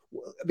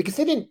 because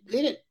they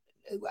didn't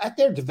at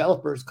their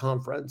developers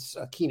conference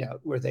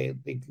keynote where they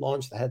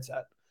launched the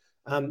headset,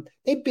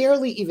 they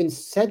barely even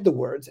said the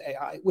words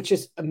AI, which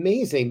is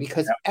amazing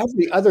because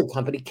every other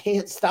company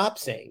can't stop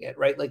saying it,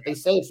 right? Like they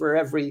say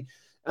it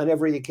on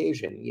every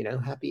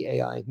occasion, happy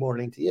AI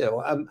morning to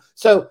you.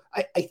 So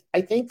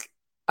I think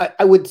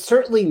I would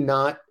certainly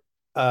not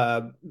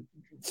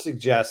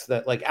suggest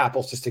that like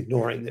Apple's just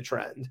ignoring the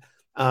trend.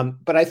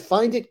 But I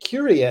find it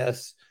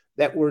curious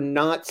that we're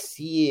not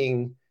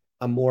seeing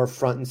a more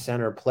front and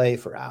center play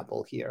for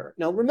Apple here.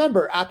 Now,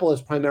 remember, Apple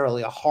is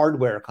primarily a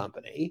hardware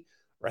company,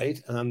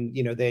 right?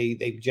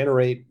 They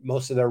generate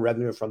most of their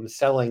revenue from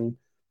selling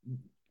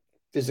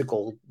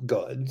physical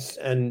goods,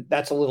 and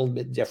that's a little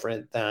bit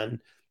different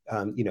than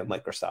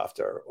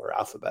Microsoft or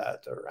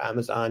Alphabet or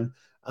Amazon.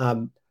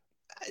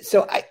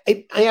 So I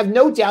have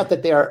no doubt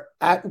that they are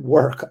at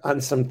work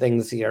on some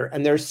things here.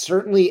 And there's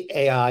certainly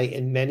AI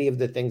in many of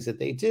the things that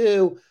they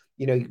do,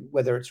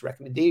 whether it's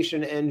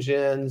recommendation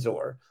engines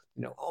or,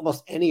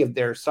 almost any of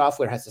their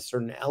software has a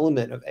certain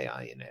element of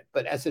AI in it.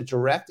 But as a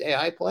direct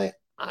AI play,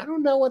 I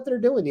don't know what they're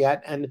doing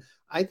yet. And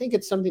I think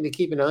it's something to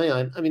keep an eye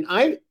on. I mean,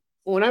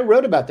 when I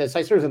wrote about this,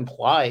 I sort of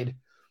implied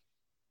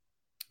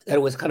that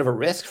it was kind of a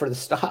risk for the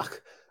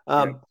stock.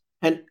 And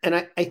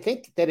I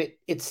think that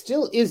it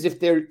still is if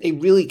they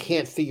really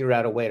can't figure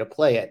out a way to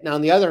play it. Now,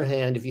 on the other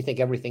hand, if you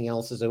think everything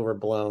else is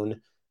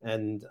overblown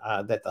and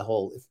that the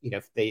whole,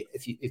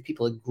 if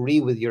people agree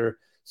with your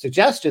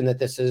suggestion that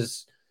this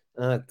is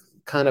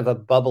kind of a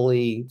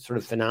bubbly sort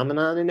of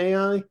phenomenon in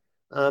AI,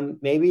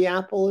 maybe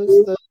Apple is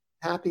the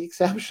happy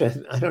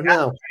exception. I don't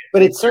know,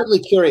 but it's certainly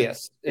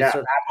curious.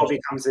 Apple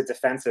becomes a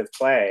defensive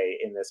play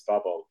in this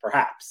bubble,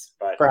 perhaps.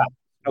 But perhaps.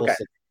 Okay,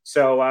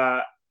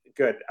 so.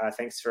 Good.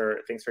 Thanks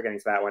for getting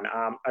to that one.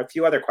 A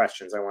few other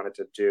questions I wanted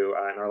to do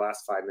in our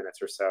last 5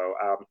 minutes or so.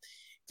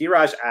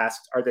 Diraj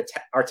asked,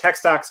 are tech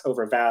stocks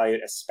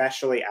overvalued,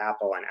 especially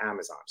Apple and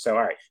Amazon? So,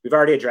 all right, we've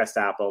already addressed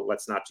Apple.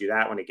 Let's not do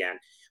that one again.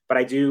 But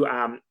I do,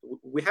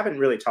 we haven't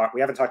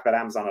talked about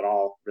Amazon at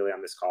all really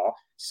on this call.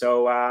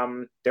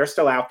 So they're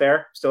still out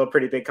there, still a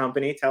pretty big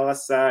company. Give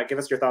us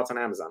your thoughts on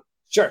Amazon.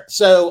 Sure.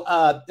 So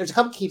there's a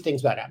couple key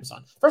things about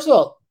Amazon. First of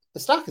all, the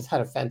stock has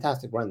had a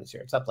fantastic run this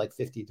year. It's up like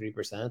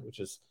 53%, which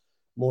is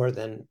more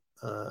than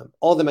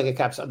all the mega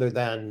caps other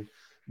than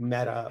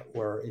Meta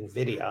or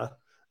Nvidia,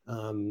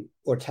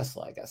 or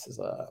Tesla, I guess, is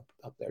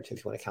up there too,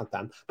 if you want to count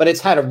them. But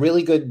it's had a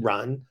really good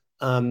run.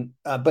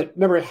 But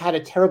remember, it had a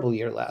terrible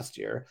year last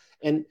year.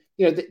 And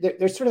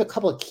there's sort of a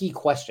couple of key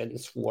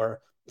questions for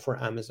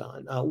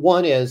Amazon.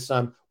 One is,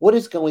 what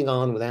is going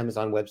on with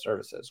Amazon Web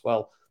Services?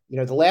 Well,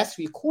 the last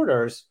few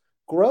quarters,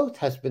 growth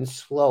has been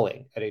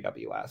slowing at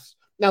AWS.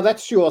 Now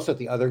that's true also at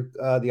the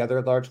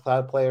other large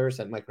cloud players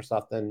at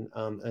Microsoft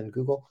and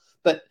Google.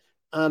 But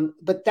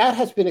that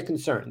has been a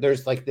concern.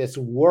 There's like this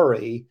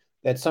worry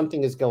that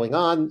something is going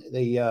on.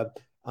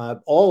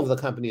 All of the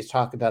companies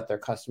talk about their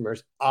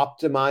customers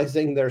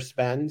optimizing their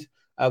spend,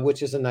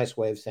 which is a nice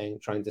way of saying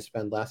trying to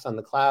spend less on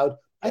the cloud.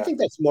 Yeah. I think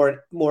that's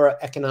more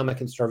economic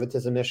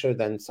conservatism issue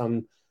than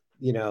some,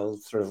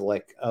 sort of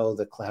like, oh,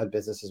 the cloud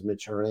business is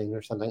maturing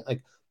or something.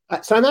 Like,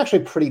 so I'm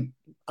actually pretty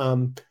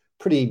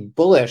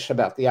bullish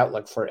about the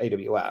outlook for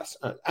AWS,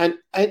 and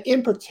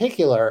in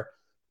particular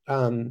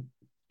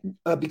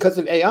because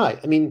of AI.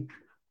 I mean,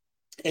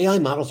 AI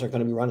models are going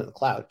to be run in the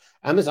cloud.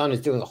 Amazon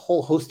is doing a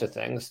whole host of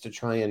things to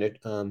try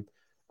and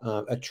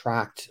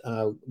attract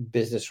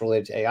business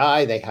related to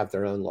AI. They have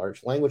their own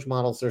large language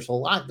models. There's a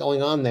lot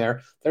going on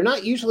there. They're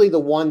not usually the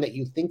one that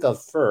you think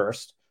of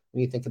first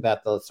when you think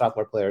about the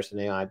software players in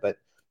AI, but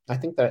I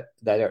think that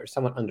are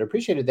somewhat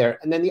underappreciated there.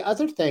 And then the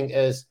other thing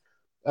is,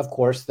 of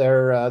course,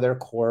 their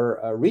core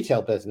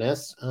retail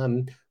business,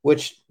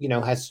 which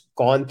has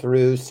gone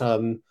through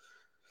some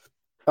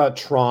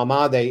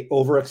trauma. They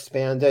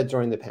overexpanded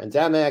during the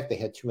pandemic. They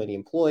had too many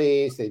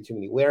employees. They had too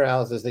many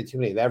warehouses. They had too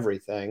many of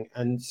everything.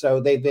 And so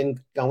they've been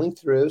going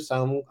through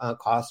some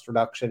cost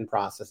reduction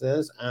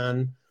processes,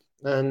 and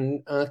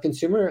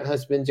consumer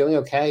has been doing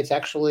okay. It's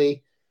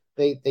actually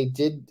they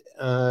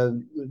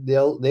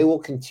will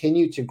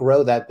continue to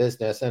grow that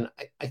business, and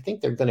I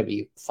think they're going to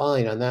be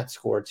fine on that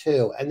score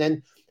too. And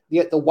then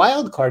the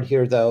wild card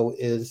here though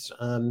is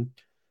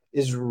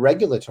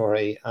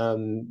regulatory.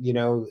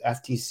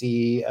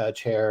 FTC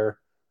chair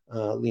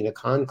Lena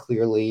Khan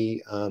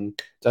clearly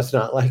does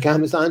not like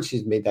Amazon.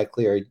 She's made that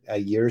clear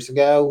years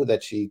ago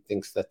that she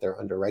thinks that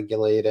they're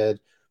underregulated.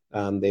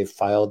 They've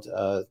filed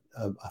a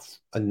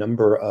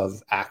number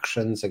of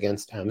actions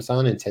against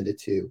Amazon intended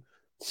to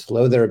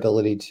slow their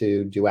ability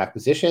to do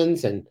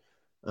acquisitions and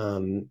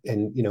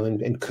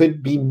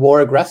could be more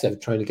aggressive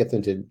trying to get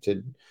them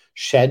to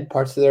shed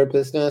parts of their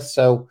business.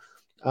 So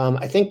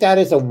I think that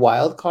is a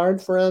wild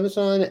card for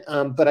Amazon.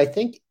 But I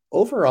think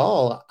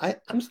overall,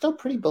 I'm still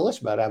pretty bullish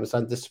about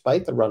Amazon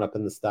despite the run up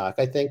in the stock.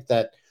 I think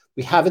that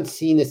we haven't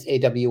seen this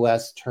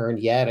AWS turn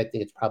yet. I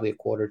think it's probably a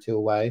quarter or two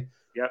away.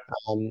 Yeah.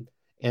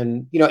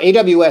 And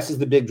AWS is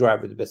the big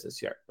driver of the business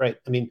here, right?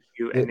 I mean,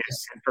 and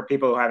for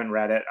people who haven't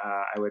read it,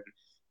 I would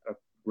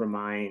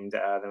remind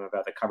them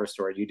about the cover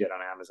story you did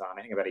on Amazon,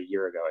 I think about a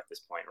year ago at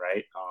this point,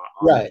 right?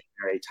 On right.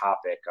 The very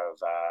topic of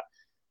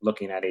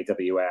looking at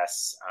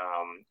AWS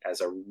as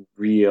an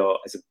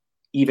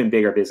even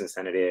bigger business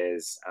than it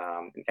is.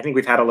 I think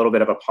we've had a little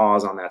bit of a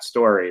pause on that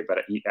story, but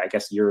I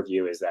guess your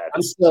view is that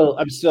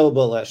I'm still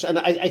bullish, and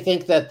I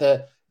think that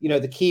the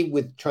key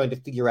with trying to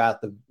figure out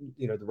the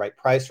right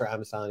price for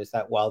Amazon is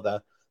that while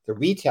the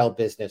retail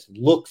business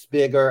looks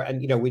bigger,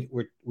 and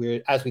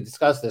we're as we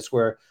discussed this,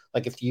 we're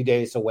like a few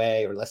days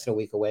away or less than a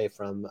week away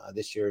from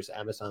this year's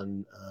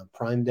Amazon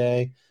Prime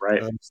Day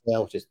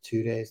sale, which is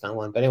 2 days, not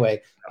one. But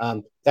anyway,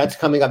 that's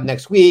coming up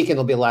next week, and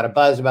there'll be a lot of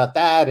buzz about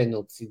that, and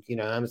you'll see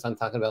Amazon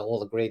talking about all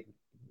the great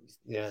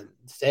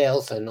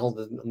sales and all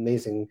the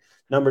amazing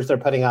numbers they're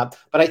putting up.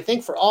 But I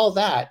think for all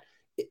that,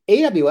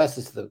 AWS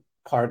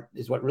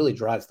is what really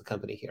drives the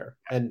company here,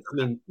 and I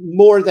mean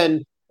more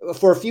than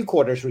for a few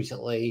quarters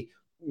recently.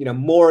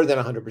 More than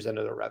 100%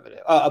 of the revenue.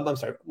 I'm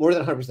sorry, more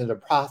than 100% of the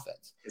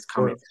profits is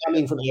coming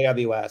from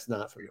AWS,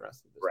 not from the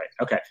rest of the business. Right.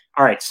 Okay.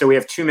 All right. So we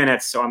have 2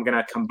 minutes. So I'm going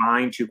to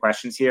combine two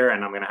questions here,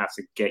 and I'm going to have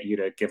to get you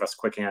to give us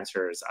quick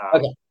answers.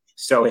 Okay.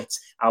 So it's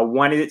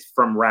one is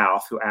from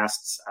Ralph, who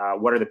asks,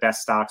 what are the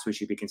best stocks we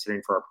should be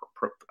considering for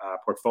our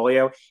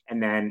portfolio?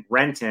 And then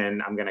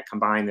Renton, I'm going to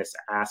combine this,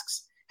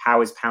 asks,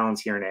 how is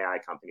Palantir an AI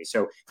company?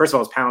 So first of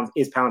all,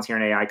 is Palantir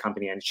an AI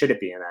company, and should it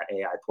be in that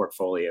AI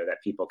portfolio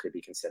that people could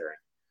be considering?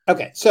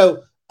 Okay,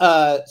 so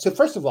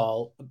first of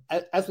all,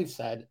 as we've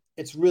said,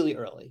 it's really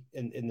early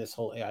in this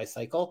whole AI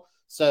cycle.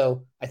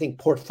 So I think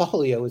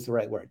portfolio is the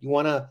right word. You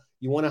want to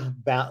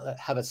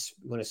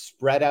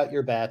spread out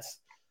your bets.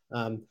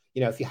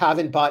 If you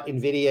haven't bought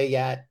Nvidia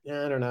yet,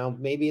 I don't know,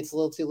 maybe it's a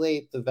little too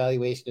late. The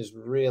valuation is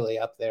really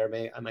up there.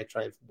 Maybe I might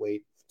try and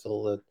wait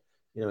till it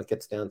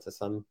gets down to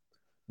some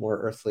more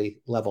earthly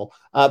level.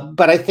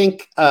 But I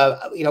think,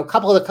 a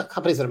couple of the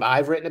companies that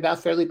I've written about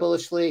fairly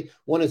bullishly.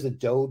 One is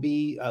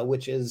Adobe,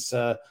 which is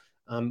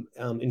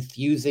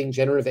infusing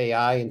generative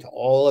AI into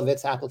all of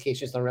its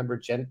applications. Now,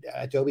 remember,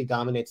 Adobe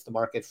dominates the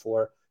market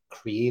for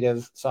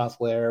creative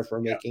software for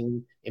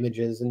making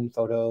images and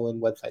photo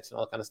and websites and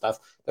all that kind of stuff.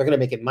 They're going to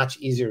make it much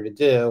easier to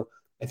do.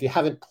 If you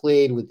haven't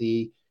played with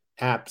the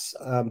apps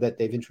that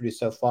they've introduced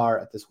so far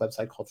at this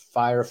website called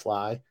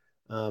Firefly,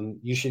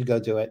 you should go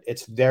do it.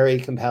 It's very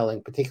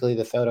compelling, particularly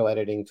the photo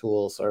editing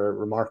tools are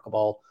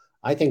remarkable.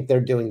 I think they're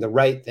doing the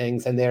right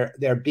things, and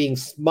they're being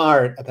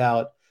smart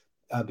about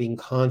being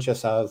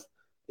conscious of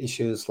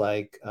issues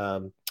like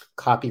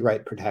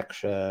copyright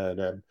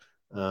protection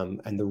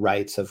and the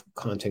rights of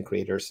content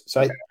creators.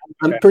 So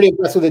I'm pretty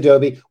impressed with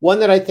Adobe. One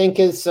that I think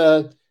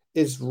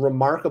is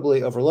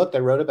remarkably overlooked, I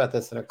wrote about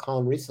this in a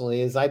column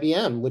recently, is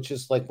IBM, which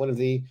is like one of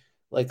the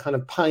kind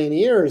of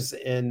pioneers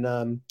in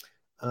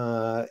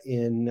AI.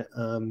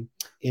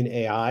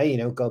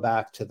 Go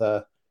back to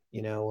the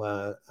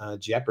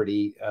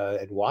Jeopardy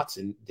and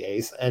Watson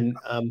days, and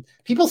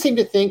people seem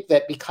to think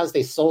that because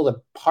they sold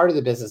a part of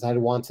the business that had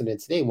Watson in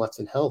its name,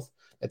 Watson Health,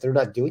 that they're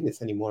not doing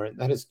this anymore. And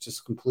that is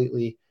just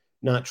completely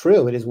not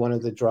true. It is one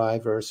of the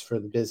drivers for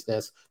the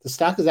business. The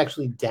stock is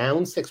actually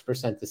down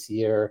 6% this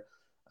year.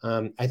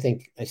 I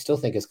still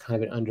think it's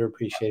kind of an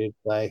underappreciated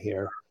play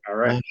here. All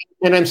right.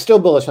 And I'm still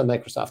bullish on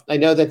Microsoft. I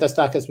know that the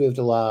stock has moved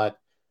a lot,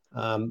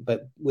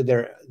 but with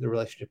the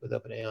relationship with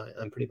OpenAI,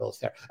 I'm pretty bullish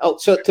there. Oh,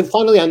 so to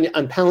finally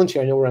on Palantir,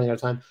 I know we're running out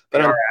of time,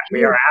 but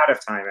we are out of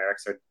time, Eric.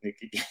 So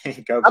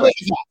go.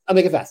 I'll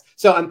make it fast.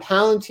 So on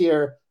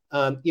Palantir,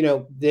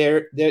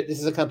 this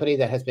is a company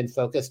that has been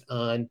focused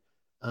on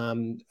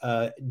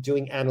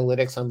doing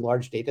analytics on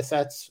large data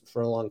sets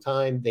for a long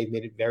time. They've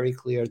made it very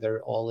clear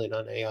they're all in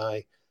on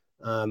AI.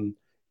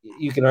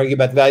 You can argue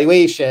about the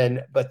valuation,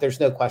 but there's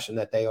no question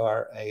that they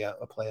are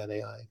a play on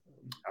AI.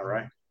 All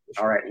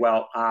right.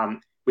 Well,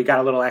 we got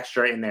a little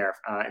extra in there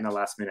in the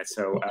last minute,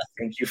 so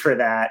thank you for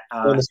that.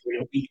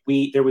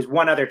 There was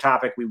one other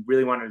topic we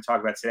really wanted to talk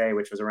about today,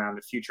 which was around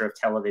the future of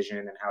television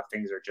and how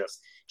things are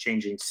just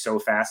changing so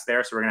fast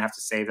there. So we're going to have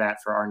to save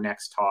that for our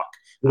next talk.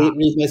 Read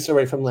my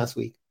story from last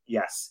week.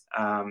 Yes,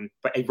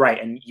 but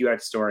right, and you had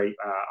a story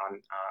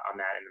on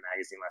that in the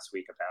magazine last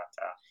week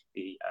about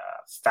the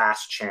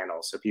fast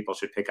channels, so people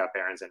should pick up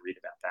Barron's and read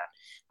about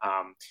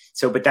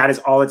that. But that is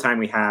all the time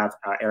we have.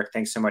 Eric,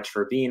 thanks so much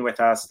for being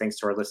with us. Thanks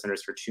to our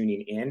listeners for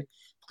tuning in.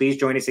 Please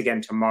join us again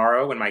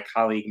tomorrow when my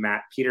colleague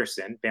Matt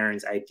Peterson,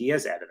 Barron's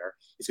Ideas editor,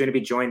 is going to be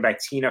joined by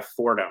Tina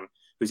Fordham,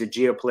 who's a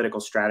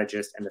geopolitical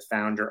strategist and the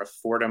founder of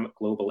Fordham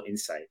Global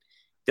Insight.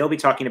 They'll be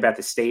talking about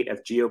the state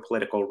of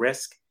geopolitical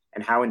risk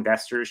and how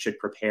investors should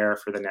prepare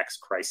for the next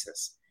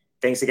crisis.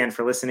 Thanks again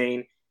for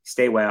listening.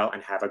 Stay well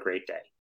and have a great day.